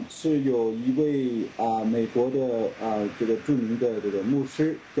候呢，是有一位美国的这个著名的这个牧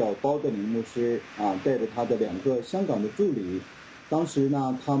师叫包德林牧师带着他的2个香港的助理，当时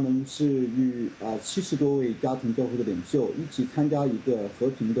呢他们是与70多位家庭教会的领袖一起参加一个和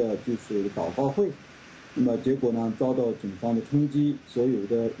平的就是祷告会，那么结果呢遭到警方的冲击，所有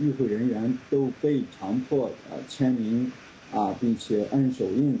的与会人员都被强迫签名并且按手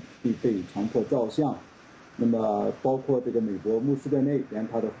印，并被强迫照相。那么包括这个美国牧师在内，连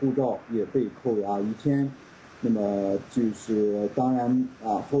他的护照也被扣押1天。那么就是当然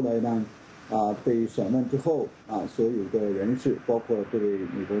后来呢被审问之后所有的人士，包括这位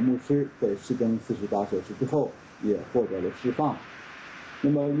美国牧师，在施更48小时之后也获得了释放。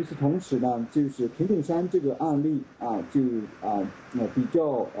那么与此同时呢，就是平顶山这个案例就比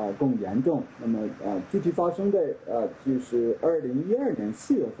较更严重。那么具体发生在就是2012年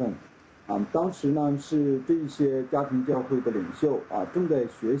4月份。当时呢是这些家庭教会的领袖正在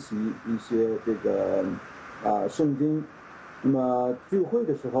学习一些这个圣经，那么聚会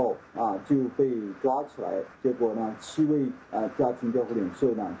的时候就被抓起来，结果呢7位家庭教会领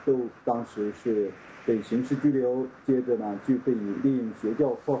袖呢都当时是被刑事拘留，接着呢就被以利用邪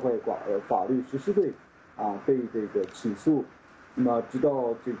教破坏法律实施罪被这个起诉。那么直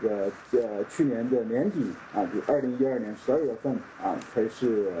到这个去年的年底就2012年12月份才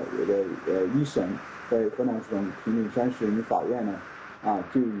是有的一审在河南省平顶山市人民法院呢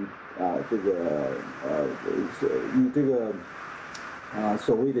就以这个以这个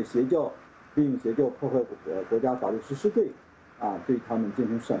所谓的邪教利用邪教破坏国家法律实施罪对他们进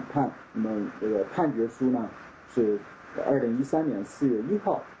行审判。那么这个判决书呢是2013年4月1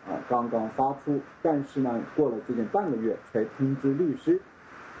号刚刚发出，但是呢过了接近半个月才通知律师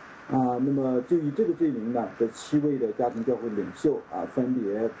那么就以这个罪名呢，这7位的家庭教会领袖分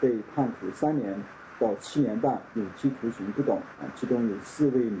别被判处3年到7年半有期徒刑不等其中有4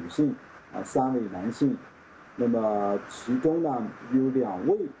位女性3位男性。那么其中呢有2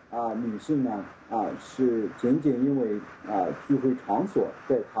位女性呢是仅因为聚会场所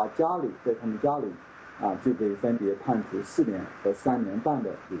在他们家里就被分别判处4年和3年半的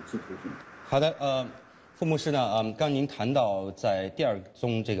有期徒刑。好的，傅牧师呢，刚您谈到在第2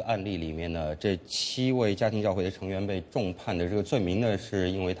宗这个案例里面呢，这7位家庭教会的成员被重判的这个罪名呢，是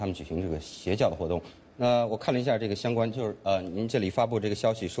因为他们举行这个邪教的活动。那我看了一下这个相关，就是您这里发布这个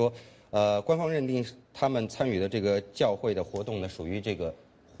消息说，官方认定他们参与的这个教会的活动呢，属于这个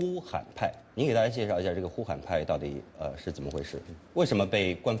呼喊派。您给大家介绍一下这个呼喊派到底是怎么回事？为什么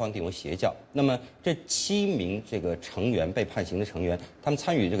被官方定为邪教？那么这7名这个成员被判刑的成员，他们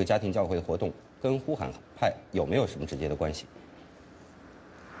参与这个家庭教会的活动，跟呼喊派有没有什么直接的关系？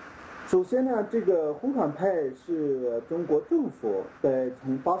首先呢，这个呼喊派是中国政府在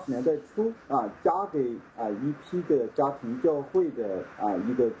从80年代初加给一批的家庭教会的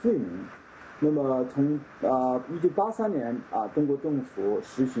一个罪名。那么从1983年中国政府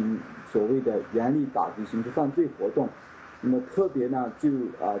实行所谓的严厉打击刑事犯罪活动，那么特别呢就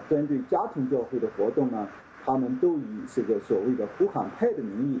针对家庭教会的活动呢，他们都以这个所谓的呼喊派的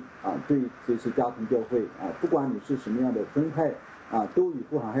名义对这些家庭教会不管你是什么样的宗派都以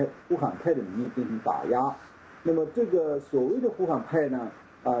呼喊派的名义进行打压。那么这个所谓的呼喊派呢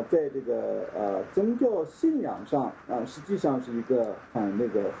在这个宗教信仰上实际上是一个很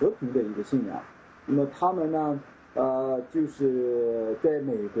和平的一个信仰。那么他们呢就是在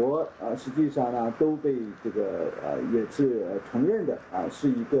美国实际上呢都被这个也是承认的是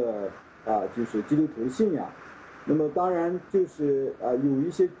一个就是基督徒的信仰。那么当然就是有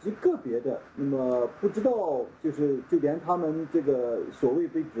一些极个别的，那么不知道就连他们这个所谓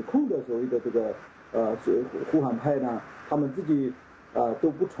被指控的所谓的这个呼喊派呢，他们自己都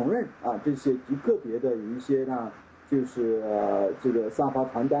不承认这些极个别的有一些呢就是这个散发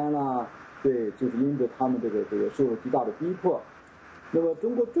传单啦，对，就是因着他们这个受了极大的逼迫。那么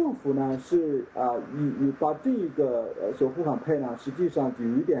中国政府呢是把这个所呼喊派呢，实际上就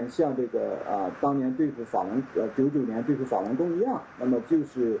有一点像这个当年对付99年对付法轮功一样，那么就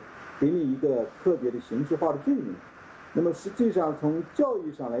是给你一个特别的形式化的罪名。那么实际上从教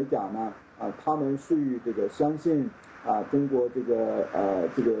义上来讲呢他们属于这个相信中国这个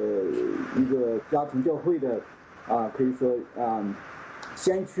一个家庭教会的可以说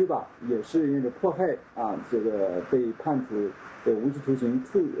先驱吧，也是因为迫害这个被判处无期徒刑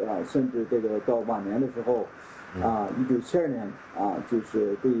甚至这个到晚年的时候1972年就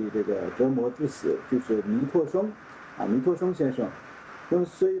是被这个折磨致死，就是弥托生先生。那么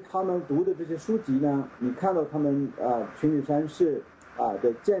所以他们读的这些书籍呢，你看到他们群里山市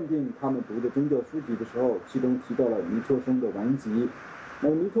在鉴定他们读的宗教书籍的时候，其中提到了尼托生的王集。那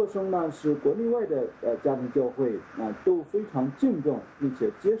么尼托生呢，是国内外的家庭教会都非常敬重并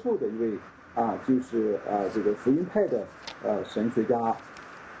且接受的一位就是这个福音派的神学家。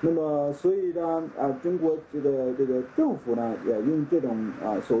那么所以呢中国这个政府呢也用这种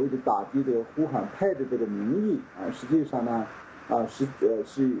所谓的打击这个呼喊派的这个名义实际上呢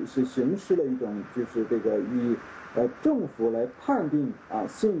是行使了一种就是这个以政府来判定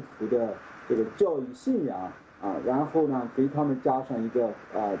信徒的这个教育信仰然后呢给他们加上一个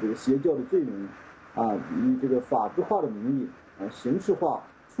这个邪教的罪名以这个法制化的名义形式化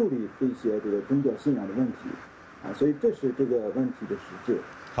处理这些这个宗教信仰的问题所以这是这个问题的实质。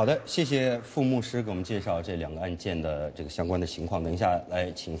好的，谢谢傅牧师给我们介绍这2个案件的这个相关的情况。等一下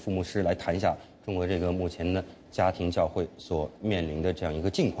来请傅牧师来谈一下中国这个目前的家庭教会所面临的这样一个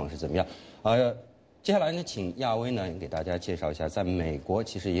境况是怎么样。接下来呢，请亚威呢给大家介绍一下，在美国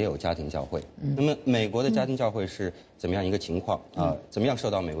其实也有家庭教会。那么美国的家庭教会是怎么样一个情况怎么样受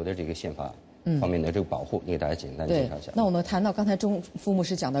到美国的这个宪法方面的这个保护，你给大家简单介绍一下。那我们谈到刚才傅牧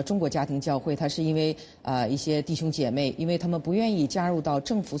师讲到中国家庭教会，它是因为一些弟兄姐妹，因为他们不愿意加入到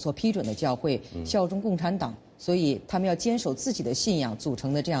政府所批准的教会，效忠共产党，所以他们要坚守自己的信仰组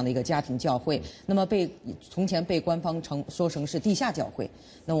成的这样的一个家庭教会。那么从前被官方说成是地下教会，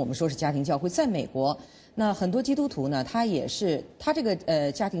那我们说是家庭教会。在美国，那很多基督徒呢，他这个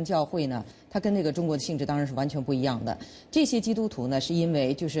家庭教会呢，它跟这个中国的性质当然是完全不一样的。这些基督徒呢，是因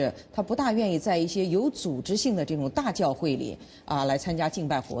为就是他不大愿意在一些有组织性的这种大教会里来参加敬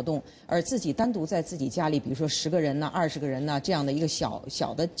拜活动，而自己单独在自己家里，比如说10个人呢、20个人呢这样的一个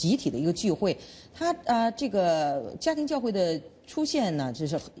小的集体的一个聚会，这个家庭教会的出现呢，就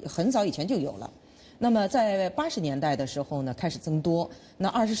是很早以前就有了。那么在80年代的时候呢，开始增多。那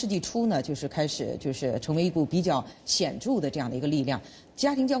20世纪初呢，就是开始成为一股比较显著的这样的一个力量。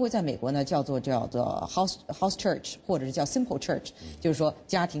家庭教会在美国呢叫做 house church， 或者是叫 simple church， 就是说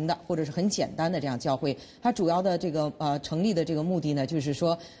家庭的或者是很简单的这样教会。它主要的这个成立的这个目的呢，就是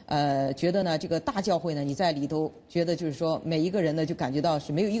说觉得呢这个大教会呢，你在里头觉得就是说每一个人呢就感觉到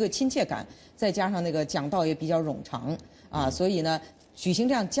是没有一个亲切感，再加上那个讲道也比较冗长所以呢。举行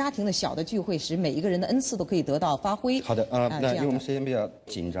这样家庭的小的聚会，使每一个人的恩赐都可以得到发挥。好的，那因为我们时间比较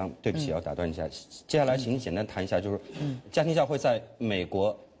紧张，对不起，要打断一下。接下来，请你简单谈一下，就是家庭教会在美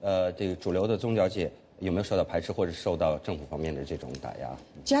国这个主流的宗教界有没有受到排斥，或者受到政府方面的这种打压？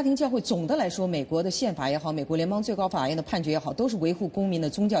家庭教会总的来说，美国的宪法也好，美国联邦最高法院的判决也好，都是维护公民的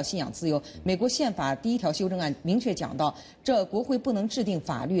宗教信仰自由。美国宪法第1条修正案明确讲到，这国会不能制定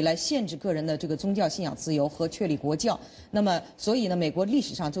法律来限制个人的这个宗教信仰自由和确立国教。那么，所以呢，美国历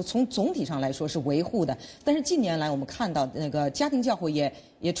史上就从总体上来说是维护的。但是近年来，我们看到那个家庭教会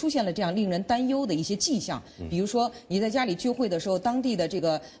也出现了这样令人担忧的一些迹象。比如说，你在家里聚会的时候，当地的这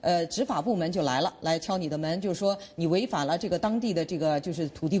个执法部门就来敲你的门，就是说你违反了这个当地的这个就是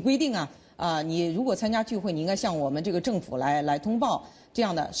土地规定你如果参加聚会，你应该向我们这个政府来通报。这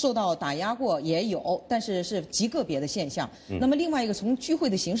样的受到打压过也有，但是是极个别的现象。那么另外一个，从聚会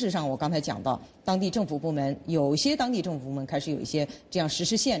的形式上，我刚才讲到，有些当地政府部门开始有一些这样实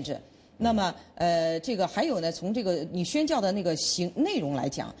施限制。那么这个还有呢，从这个你宣教的那个内容来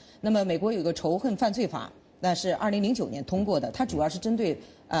讲，那么美国有个仇恨犯罪法，那是2009年通过的，它主要是针对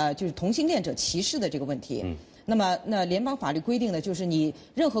就是同性恋者歧视的这个问题。那么联邦法律规定呢，就是你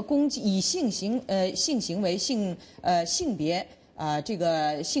任何攻击以性行为、性别这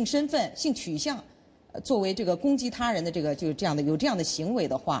个性身份、性取向作为这个攻击他人的这个就是这样的有这样的行为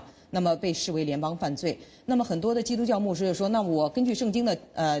的话，那么被视为联邦犯罪。那么很多的基督教牧师就说，那我根据圣经的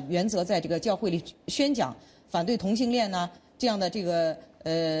原则，在这个教会里宣讲反对同性恋呢这样的这个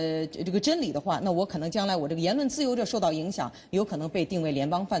真理的话，那我可能将来我这个言论自由就受到影响，有可能被定为联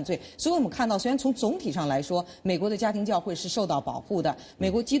邦犯罪。所以我们看到，虽然从总体上来说，美国的家庭教会是受到保护的，美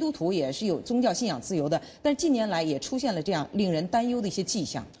国基督徒也是有宗教信仰自由的，但近年来也出现了这样令人担忧的一些迹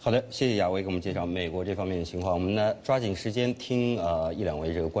象。好的，谢谢亚威给我们介绍美国这方面的情况。我们呢抓紧时间听1、2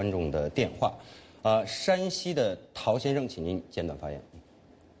位这个观众的电话。山西的陶先生，请您简短发言。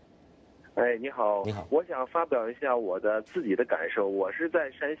哎，你好，你好，我想发表一下我的自己的感受。我是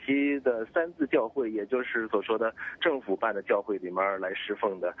在山西的三自教会，也就是所说的政府办的教会里面来侍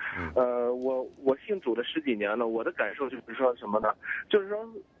奉的。我信主了10几年了，我的感受就是说什么呢？就是说，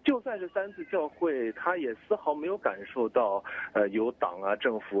就算是三自教会，他也丝毫没有感受到有党啊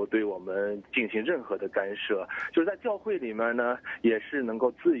政府对我们进行任何的干涉。就是在教会里面呢，也是能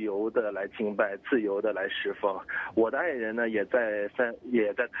够自由的来敬拜，自由的来侍奉。我的爱人呢，也在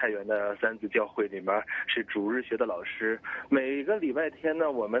太原的三三自教会里面是主日学的老师。每个礼拜天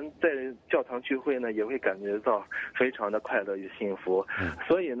呢，我们在教堂聚会呢，也会感觉到非常的快乐与幸福。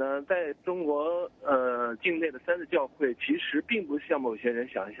所以呢，在中国境内的三自教会，其实并不像某些人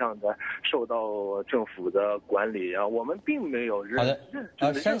想象的受到政府的管理啊，我们并没有好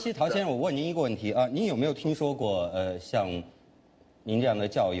的。山西陶先生，我问您一个问题啊，您有没有听说过像您这样的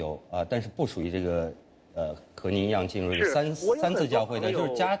教友啊，但是不属于这个和您一样进入这个三自教会的，就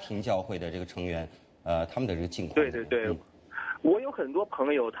是家庭教会的这个成员，他们的这个境况？对。我有很多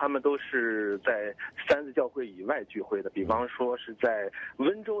朋友，他们都是在三自教会以外聚会的，比方说是在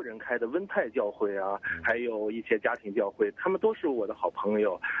温州人开的温泰教会啊，还有一些家庭教会，他们都是我的好朋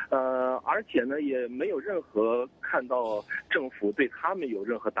友。而且呢，也没有任何看到政府对他们有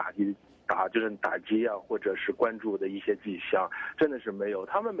任何打击啊，或者是关注的一些迹象，真的是没有。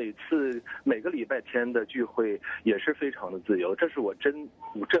他们每个礼拜天的聚会也是非常的自由，这是我真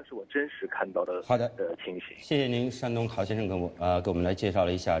实看到的情形。谢谢您，山东陶先生给我们来介绍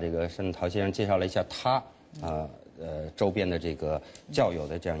了一下这个山东陶先生介绍了一下他周边的这个教友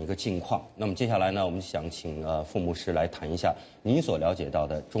的这样一个境况。那么接下来呢，我们想请傅牧师来谈一下您所了解到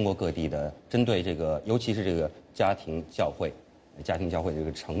的中国各地的针对这个，尤其是这个家庭教会这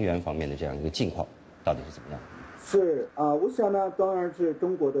个成员方面的这样一个境况，到底是怎么样？是我想呢，当然是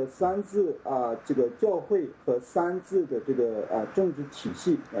中国的三自这个教会和三自的这个政治体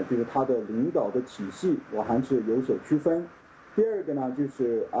系就是它的领导的体系，我还是有所区分。第二个呢，就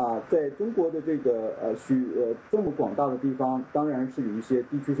是在中国的这个这么广大的地方，当然是有一些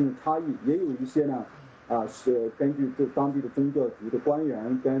地区性的差异，也有一些呢是根据这当地的宗教局的官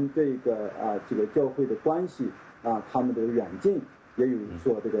员跟这个教会的关系他们的远近也有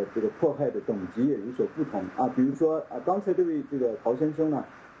所这个迫害的等级也有所不同比如说刚才这位这个陶先生呢，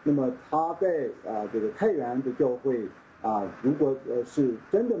那么他在这个太原的教会如果是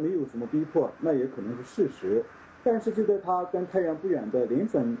真的没有什么逼迫，那也可能是事实。但是就在他跟太原不远的临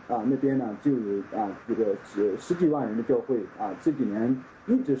汾那边呢，就有这个十几万人的教会这几年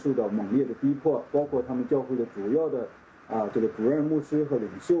一直受到猛烈的逼迫，包括他们教会的主要的这个主任牧师和领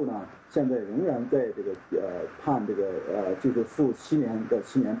袖呢，现在仍然在这个判这个就是负7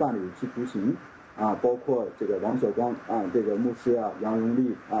年半的有期徒刑包括这个王小光这个牧师杨荣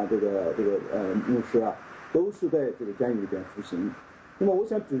立这个牧师都是在这个监狱里边服刑。那么我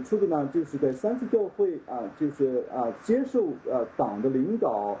想指出的呢，就是在三自教会就是接受党的领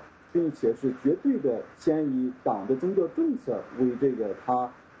导，并且是绝对的先以党的宗教政策为这个他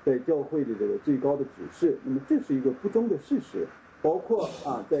在教会的这个最高的指示。那么这是一个不争的事实。包括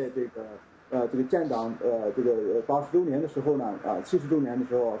在这个建党这个80周年的时候呢70周年的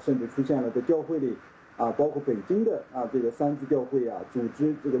时候，甚至出现了在教会里包括北京的这个三自教会组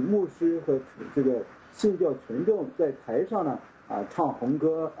织这个牧师和这个信教群众在台上呢唱红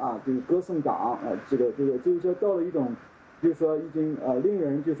歌这个歌颂党这个就是说到了一种就是说已经令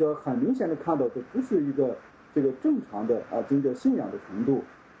人就是说很明显的看到这不是一个这个正常的宗教信仰的程度。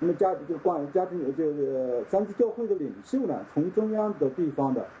那么家庭这个三自教会的领袖呢，从中央到地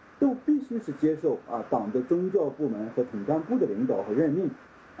方的都必须是接受党的宗教部门和统战部的领导和任命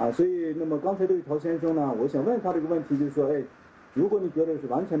所以那么刚才这位陶先生呢，我想问他这个问题就是说如果你觉得是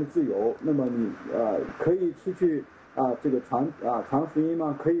完全的自由，那么你可以出去这个传福音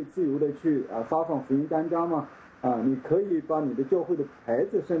吗？可以自由的去发放福音单张吗？你可以把你的教会的牌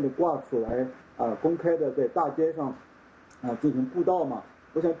子甚至挂出来公开的在大街上进行布道吗？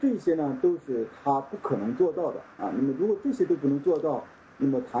我想这些呢都是他不可能做到的那么如果这些都不能做到，那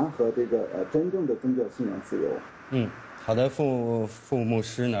么谈何这个真正的宗教信仰自由？好的，傅牧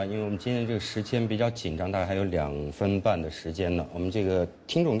师呢，因为我们今天这个时间比较紧张，大概还有2分半的时间呢，我们这个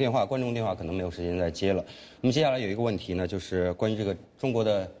听众电话、观众电话可能没有时间再接了。那么接下来有一个问题呢，就是关于这个中国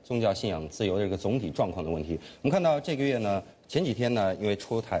的宗教信仰自由的这个总体状况的问题。我们看到这个月呢，前几天呢，因为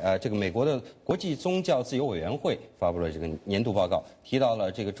出台这个美国的国际宗教自由委员会发布了这个年度报告，提到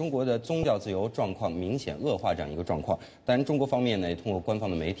了这个中国的宗教自由状况明显恶化这样一个状况。当然，中国方面呢也通过官方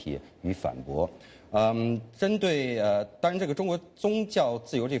的媒体予以反驳。针对当然这个中国宗教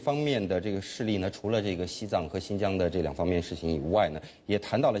自由这方面的这个事例呢，除了这个西藏和新疆的这2方面事情以外呢，也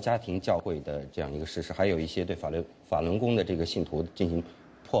谈到了家庭教会的这样一个事实，还有一些对法轮功的这个信徒进行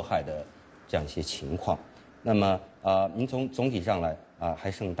迫害的这样一些情况。那么您从总体上来还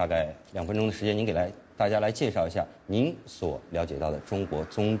剩大概2分钟的时间，您给大家来介绍一下您所了解到的中国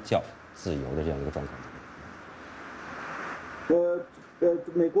宗教自由的这样一个状况。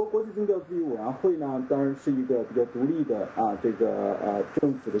美国国际宗教自由委员会呢，当然是一个比较独立的这个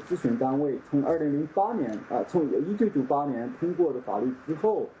政府的咨询单位。从2008年从1998年通过的法律之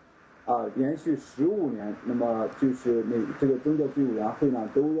后连续15年，那么就是这个宗教自由委员会呢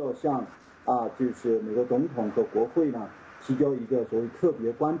都要向就是美国总统和国会呢提交一个所谓特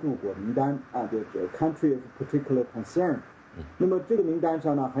别关注国名单就是 Country of Particular Concern。那么这个名单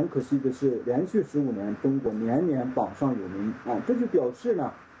上呢，很可惜的是，连续15年中国年年榜上有名这就表示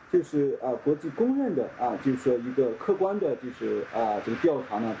呢，就是国际公认的就是说一个客观的，就是这个调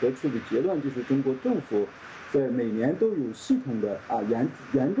查呢得出的结论就是中国政府在每年都有系统的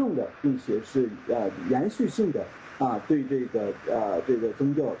严重的，并且是延续性的对这个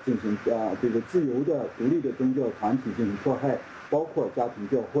宗教进行这个自由的独立的宗教团体进行迫害，包括家庭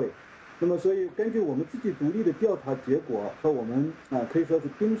教会。那么，所以根据我们自己独立的调查结果和我们可以说是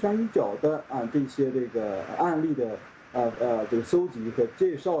冰山一角的这些这个案例的这个搜集和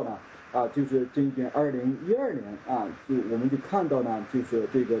介绍呢就是今年2012年就我们就看到呢，就是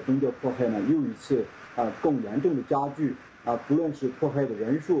这个宗教迫害呢又一次更严重的加剧不论是迫害的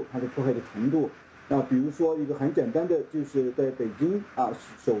人数还是迫害的程度。比如说一个很简单的，就是在北京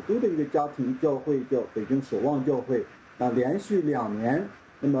首都的一个家庭教会叫北京守望教会连续2年。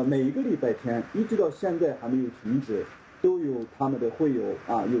那么每一个礼拜天一直到现在还没有停止，都有他们的会友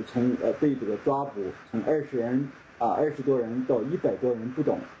有从被这个抓捕，从20多人到100多人不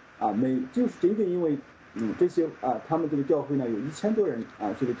等就是仅仅因为这些他们这个教会呢有1000多人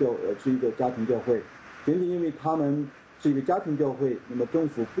是一个家庭教会，仅仅因为他们是一个家庭教会，那么政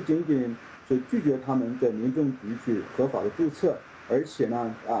府不仅仅是拒绝他们在民政局去合法的注册，而且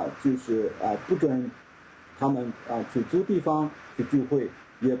呢就是不准他们去租地方去聚会，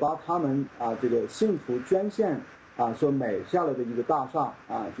也把他们这个信徒捐献所买下来的一个大厦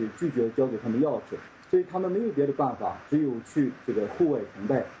就拒绝交给他们钥匙，所以他们没有别的办法，只有去这个户外崇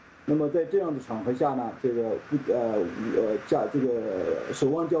拜。那么在这样的场合下呢，这个守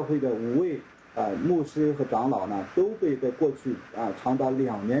望教会的5位牧师和长老呢，都被在过去长达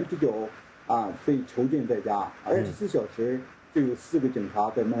2年之久被囚禁在家，24小时就有4个警察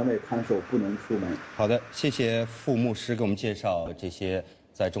在门外看守，不能出门。好的，谢谢傅牧师给我们介绍这些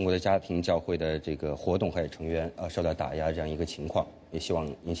在中国的家庭教会的这个活动还有成员受到打压这样一个情况，也希望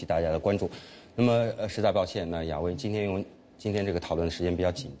引起大家的关注。那么实在抱歉，那雅薇今天这个讨论的时间比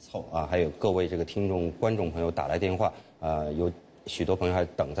较紧凑还有各位这个听众观众朋友打来电话有许多朋友还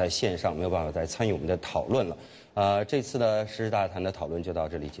等在线上，没有办法再参与我们的讨论了。这次的时事大谈的讨论就到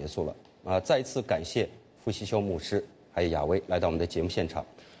这里结束了再一次感谢傅希修牧师还有雅薇来到我们的节目现场，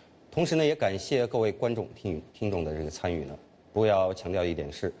同时呢也感谢各位观众听众的这个参与呢。不过要强调一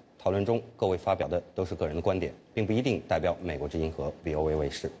点是，讨论中各位发表的都是个人的观点，并不一定代表美国之音和 VOA 卫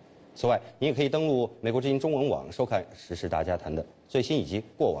视。此外，你也可以登录美国之音中文网收看时事大家谈的最新以及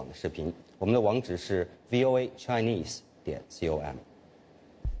过往的视频。我们的网址是 voachinese.com。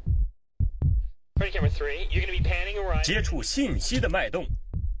接触信息的脉动，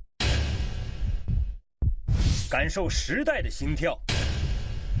感受时代的心跳，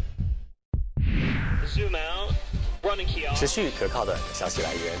持续可靠的消息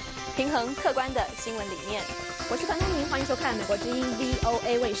来源，平衡客观的新闻理念。我是樊东明，欢迎收看美国之音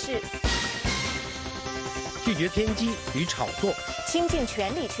VOA 卫视。拒绝偏激与炒作，倾尽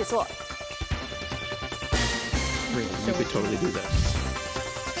全力去做。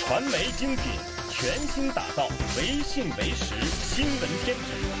传媒精品，全新打造唯信唯实新闻天职。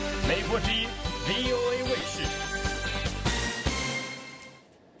美国之音 VOA 卫视。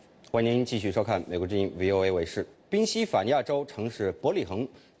欢迎您继续收看美国之音 VOA 卫视。宾夕法尼亚州城市伯利恒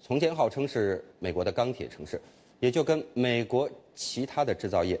从前号称是美国的钢铁城市，也就跟美国其他的制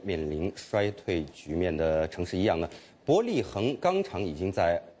造业面临衰退局面的城市一样呢，伯利恒钢厂已经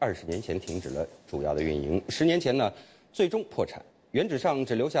在20年前停止了主要的运营，10年前呢最终破产，原址上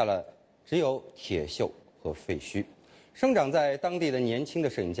只有铁锈和废墟。生长在当地的年轻的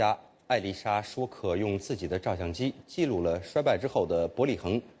摄影家艾丽莎·舒克用自己的照相机记录了衰败之后的伯利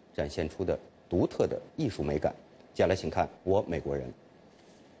恒展现出的独特的艺术美感。接下来请看《我美国人》。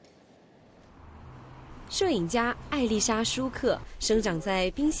摄影家艾丽莎·舒克生长在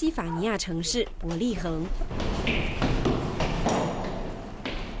宾夕法尼亚城市伯利恒。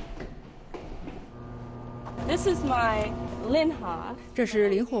这是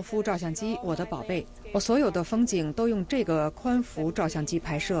林霍夫照相机，我的宝贝。我所有的风景都用这个宽幅照相机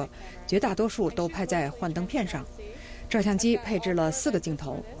拍摄，绝大多数都拍在幻灯片上。照相机配置了4个镜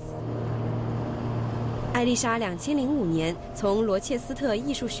头。艾丽莎2005年从罗切斯特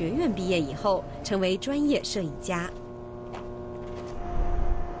艺术学院毕业以后，成为专业摄影家。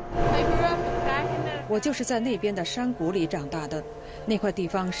我就是在那边的山谷里长大的，那块地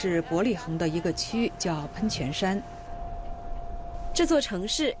方是伯利恒的一个区，叫喷泉山。这座城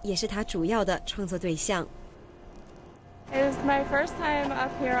市也是他主要的创作对象。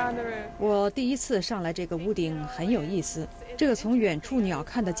我第一次上来这个屋顶很有意思，这个从远处鸟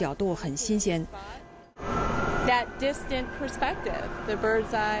看的角度很新鲜。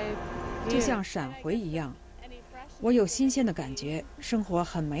就像闪回一样，我有新鲜的感觉，生活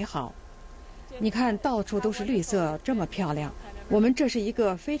很美好。你看，到处都是绿色，这么漂亮。我们这是一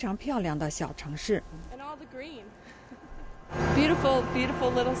个非常漂亮的小城市。Beautiful,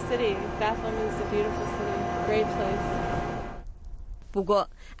 beautiful little city. Bethlehem is a beautiful city. Great place. 不过，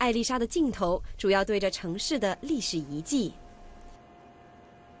艾丽莎的镜头主要对着城市的历史遗迹。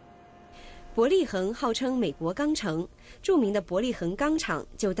伯利恒号称美国钢城，著名的伯利恒钢厂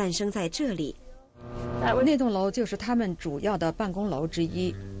就诞生在这里。那栋楼就是他们主要的办公楼之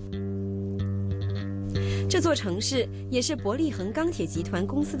一。这座城市也是伯利恒钢铁集团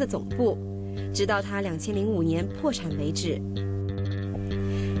公司的总部，直到它2005年破产为止。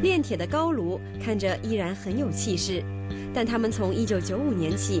炼铁的高炉看着依然很有气势，但他们从1995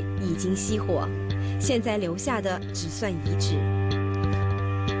年起已经熄火，现在留下的只算遗址。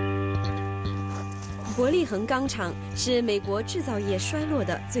伯利恒钢厂是美国制造业衰落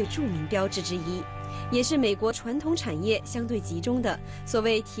的最著名标志之一，也是美国传统产业相对集中的所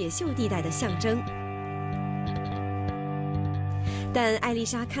谓铁锈地带的象征。但艾丽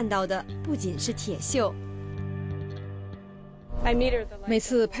莎看到的不仅是铁锈。每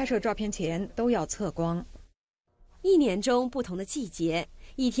次拍摄照片前都要测光。一年中不同的季节，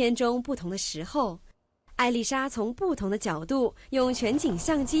一天中不同的时候，艾丽莎从不同的角度用全景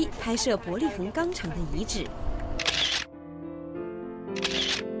相机拍摄伯利恒钢厂的遗址。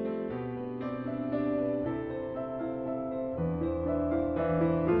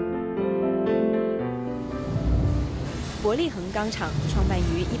伯利恒钢厂创办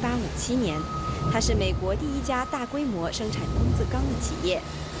于1857年，它是美国第一家大规模生产工字钢的企业。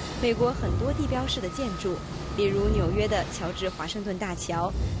美国很多地标式的建筑，比如纽约的乔治华盛顿大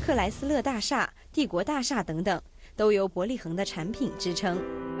桥、克莱斯勒大厦、帝国大厦等等，都由伯利恒的产品支撑。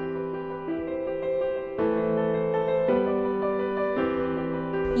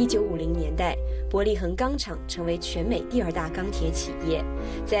1950年代，伯利恒钢厂成为全美第2大钢铁企业，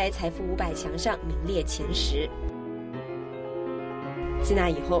在财富500强上名列前10。自那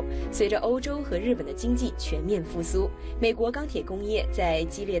以后，随着欧洲和日本的经济全面复苏，美国钢铁工业在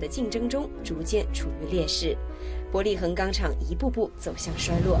激烈的竞争中逐渐处于劣势，伯利恒钢厂一步步走向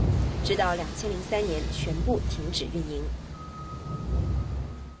衰落，直到2003年全部停止运营。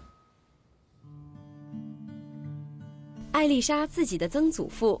艾丽莎自己的曾祖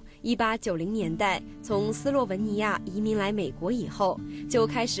父1890年代从斯洛文尼亚移民来美国以后，就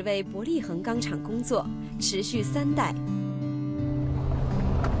开始为伯利恒钢厂工作，持续3代。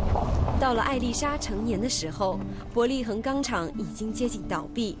到了艾丽莎成年的时候，伯利恒钢厂已经接近倒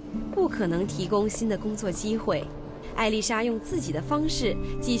闭，不可能提供新的工作机会。艾丽莎用自己的方式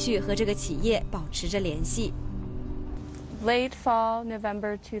继续和这个企业保持着联系。Late fall,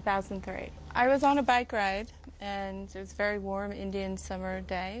 November 2003. I was on a bike ride, and it was a very warm Indian summer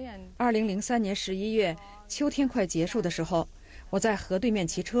day. And 2003年11月，秋天快结束的时候，我在河对面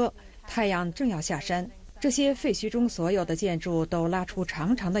骑车，太阳正要下山。这些废墟中所有的建筑都拉出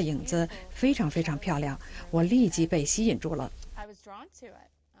长长的影子，非常非常漂亮。我立即被吸引住了。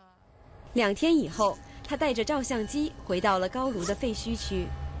2天以后，他带着照相机回到了高卢的废墟区。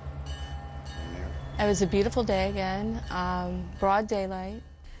It was a beautiful day again, broad daylight.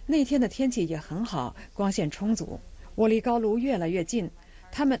 那天的天气也很好，光线充足。我离高卢越来越近，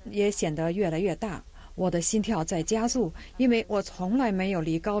它们也显得越来越大。我的心跳在加速，因为我从来没有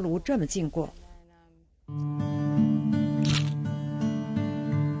离高卢这么近过。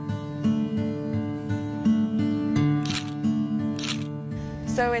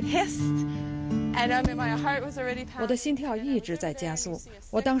So it hissed, and my heart was already pounding. 我的心跳一直在加速。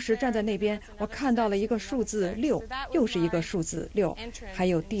我当时站在那边，我看到了一个数字6，又是一个数字6，还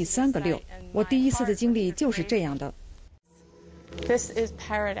有第3个6。我第一次的经历就是这样的。This is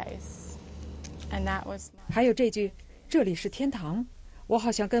paradise, and that was. 还有这句，这里是天堂。我好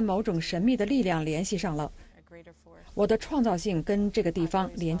像跟某种神秘的力量联系上了，我的创造性跟这个地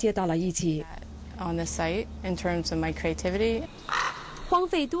方连接到了一起。On the site, in terms of my creativity. 荒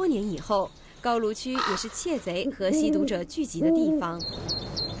废多年以后，高卢区也是窃贼和吸毒者聚集的地方。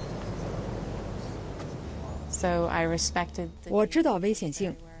So I respected. 我知道危险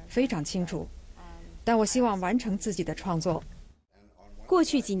性，非常清楚，但我希望完成自己的创作。过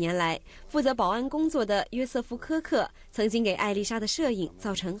去几年来，负责保安工作的约瑟夫·科克曾经给艾丽莎的摄影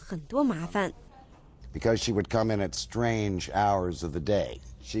造成很多麻烦。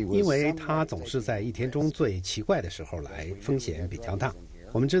因为她总是在一天中最奇怪的时候来，风险比较大。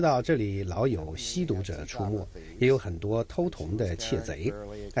我们知道这里老有吸毒者出没，也有很多偷铜的窃贼。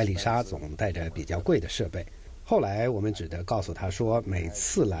艾丽莎总带着比较贵的设备。后来我们只得告诉她说，每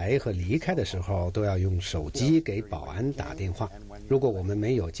次来和离开的时候都要用手机给保安打电话。如果我们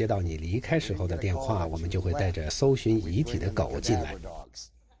没有接到你离开时候的电话，我们就会带着搜寻遗体的狗进来。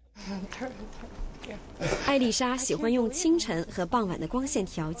艾丽莎喜欢用清晨和傍晚的光线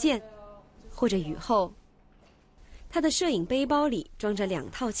条件，或者雨后。她的摄影背包里装着2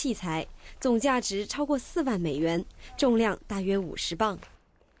套器材，总价值超过4万美元，重量大约50磅。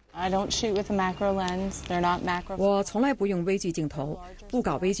我从来不用微距镜头，不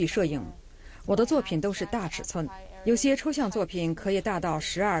搞微距摄影。我的作品都是大尺寸，有些抽象作品可以大到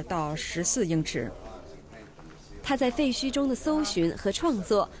12到14英尺。他在废墟中的搜寻和创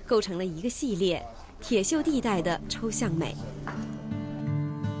作构成了一个系列——铁锈地带的抽象美。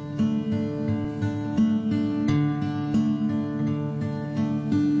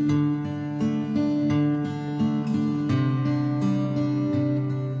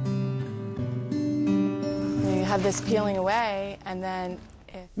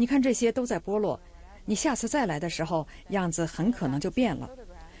你看这些都在剥落，你下次再来的时候，样子很可能就变了。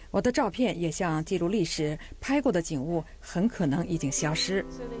我的照片也像记录历史，拍过的景物很可能已经消失。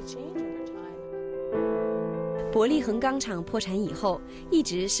伯利恒钢厂破产以后，一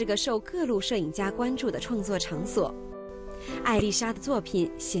直是个受各路摄影家关注的创作场所。艾丽莎的作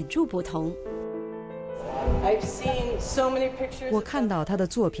品显著不同。我看到她的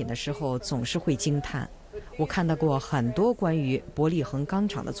作品的时候，总是会惊叹。我看到过很多关于伯利恒钢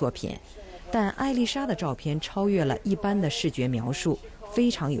厂的作品，但艾丽莎的照片超越了一般的视觉描述，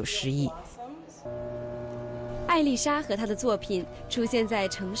非常有诗意。艾丽莎和她的作品出现在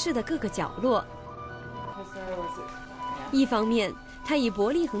城市的各个角落。一方面，她以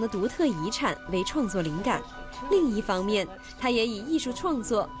伯利恒的独特遗产为创作灵感；另一方面，她也以艺术创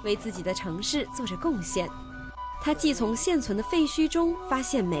作为自己的城市做着贡献。她既从现存的废墟中发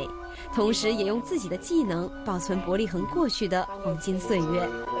现美，同时也用自己的技能保存伯利恒过去的黄金岁月。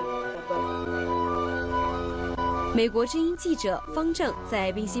美国之音记者方正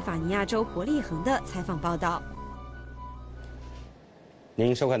在宾夕法尼亚州伯利恒的采访报道。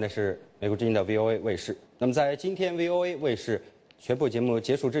您收看的是美国之音的 VOA 卫视。那么在今天 VOA 卫视全部节目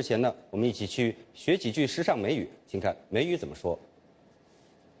结束之前呢，我们一起去学几句时尚美语，请看美语怎么说。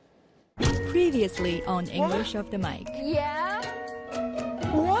Previously on English of the Mic. Yeah?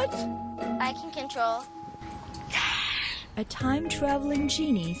 What? I can control. A time-traveling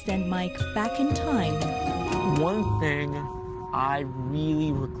genie sent Mike back in time. One thing I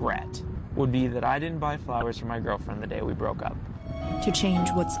really regret would be that I didn't buy flowers for my girlfriend the day we broke up. To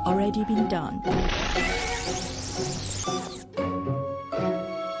change what's already been done.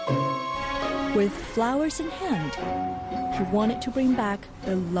 With flowers in hand, he wanted to bring back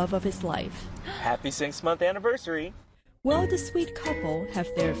the love of his life. Happy 6-month anniversary. Will the sweet couple have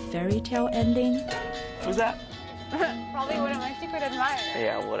their fairy tale ending? Who's that? Probably one of my secret admirers.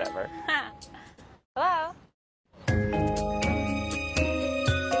 Yeah, whatever. Hello?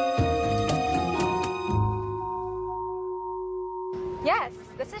 Yes,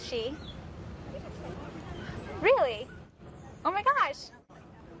 this is she. Really? Oh my gosh.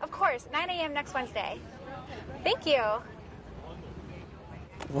 Of course, 9 a.m. next Wednesday. Thank you.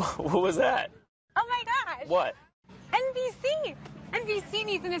 What was that? Oh my gosh. What? NBC. NBC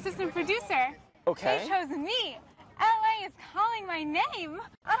needs an assistant producer. Okay. They chose me. LA is calling my name.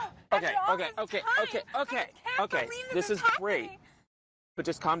 Oh, Okay. This is great. But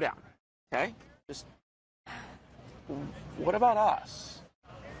just calm down, okay? Just. What about us?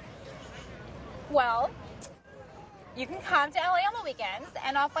 Well, you can come to LA on the weekends,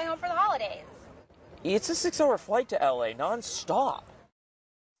 and I'll fly home for the holidays. It's a 6-hour flight to LA, non-stop.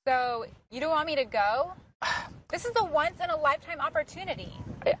 So, you don't want me to go? This is a once-in-a-lifetime opportunity.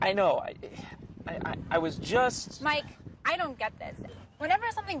 I know. I was just... Mike, I don't get this. Whenever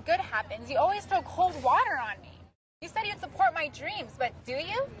something good happens, you always throw cold water on me. You said you'd support my dreams, but do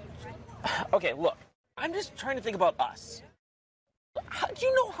you? Okay, look. I'm just trying to think about us. Do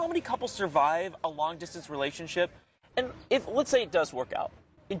you know how many couples survive a long-distance relationship? And if, let's say it does work out,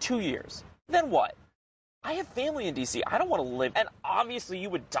 in 2 years, then what? I have family in D.C. I don't want to live, and obviously you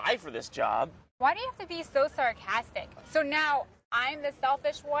would die for this job. Why do you have to be so sarcastic? So now I'm the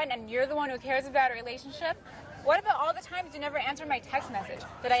selfish one and you're the one who cares about a relationship? What about all the times you never answered my text message?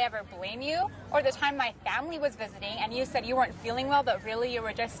 Did I ever blame you? Or the time my family was visiting and you said you weren't feeling well, but really you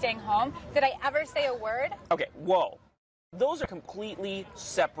were just staying home? Did I ever say a word? Okay, whoa. Those are completely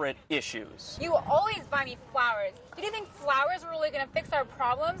separate issues. You always buy me flowers. Do you think flowers are really going to fix our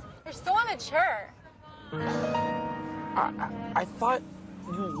problems? You're so immature. I thought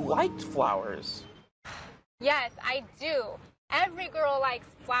you liked flowers. Yes, I do. Every girl likes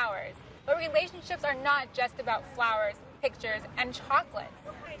flowers. But relationships are not just about flowers, pictures, and chocolates.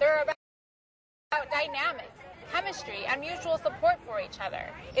 They're about dynamics, chemistry, and mutual support for each other.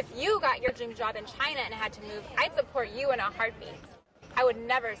 If you got your dream job in China and had to move, I'd support you in a heartbeat. I would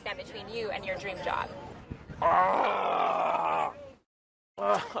never stand between you and your dream job.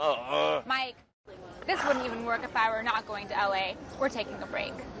 Mike, this wouldn't even work if I were not going to LA. We're taking a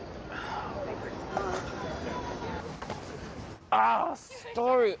break.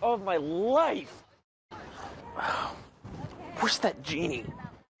 Story of my life. Where's that genie?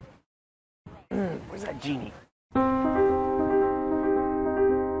 Where's that genie? I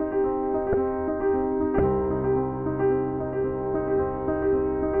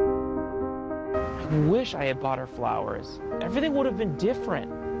wish I had bought her flowers. Everything would have been different.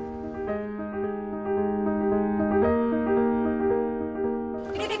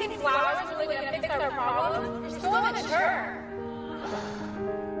 You think flowers are really going to fix our problems? You're so immature.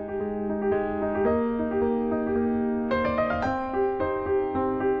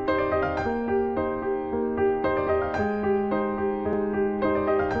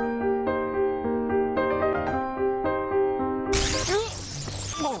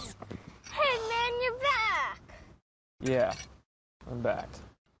 Yeah, I'm back.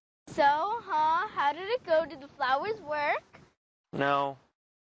 So, how did it go? Did the flowers work? No.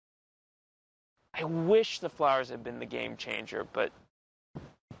 I wish the flowers had been the game changer, but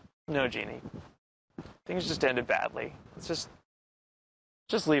no, Jeannie. Things just ended badly. Let's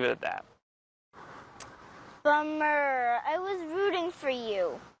just leave it at that. Bummer. I was rooting for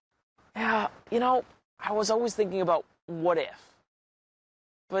you. Yeah, I was always thinking about what if.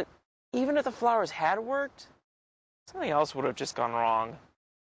 But even if the flowers had worked, something else would have just gone wrong.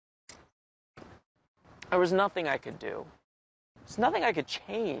 There was nothing I could do. There's nothing I could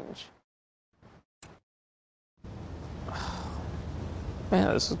change.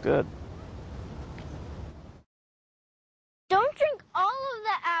 Man, this is good. Don't drink all of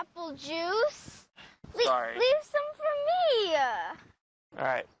the apple juice. Sorry. Leave some for me. All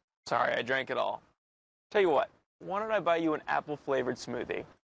right. Sorry, I drank it all. Tell you what, why don't I buy you an apple-flavored smoothie?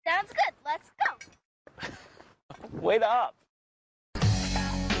 Sounds good. Let's go. Wait up.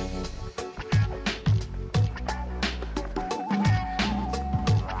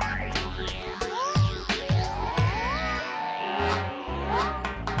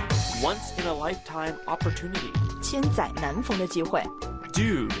 Once-in-a-lifetime opportunity. 千载难逢的机会。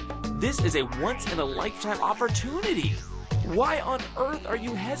 Dude, this is a once-in-a-lifetime opportunity. Why on earth are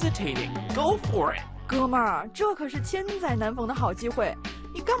you hesitating? Go for it. 哥们儿，这可是千载难逢的好机会，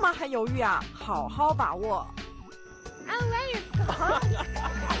你干嘛还犹豫啊？好好把握。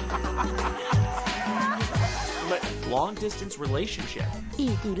But long-distance relationship.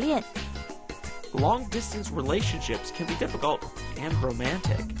 异地恋。Long-distance relationships can be difficult and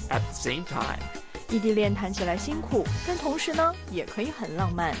romantic at the same time. 异地恋谈起来辛苦，但同时呢，也可以很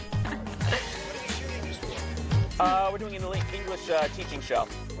浪漫。We're doing an English teaching show.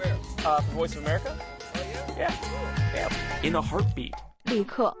 Where? For Voice of America. Yeah. In a heartbeat. 立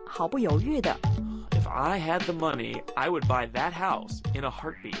刻毫不犹豫的。If I had the money, I would buy that house in a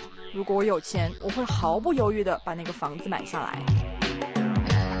heartbeat. 如果我有钱，我会毫不犹豫的把那个房子买下来。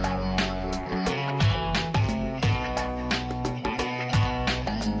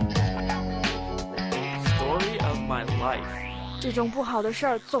Story of my life. 这种不好的事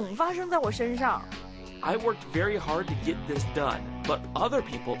儿总发生在我身上。I worked very hard to get this done, but other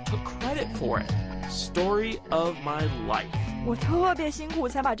people took credit for it. Story of my life. 我特别辛苦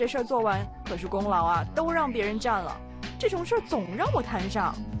才把这事儿做完，可是功劳啊都让别人占了。这种事儿总让我摊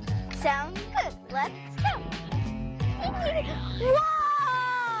上。Sounds good. Let's go. 哇！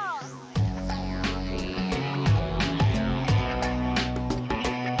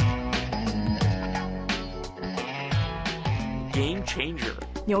 Game changer.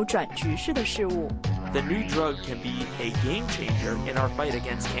 扭转局势的事物。The new drug can be a game changer in our fight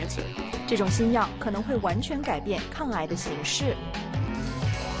against cancer. 这种新药可能会完全改变抗癌的形势。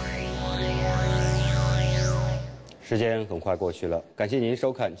时间很快过去了，感谢您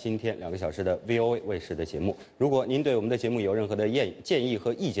收看今天2个小时的 VOA 卫视的节目。如果您对我们的节目有任何的建议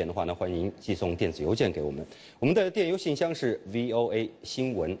和意见的话呢，欢迎寄送电子邮件给我们。我们的电邮信箱是 voa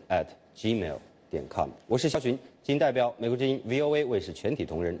新闻@gmail.com。我是肖群，仅代表美国之音 VOA 卫视全体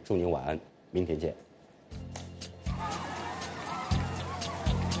同仁，祝您晚安，明天见。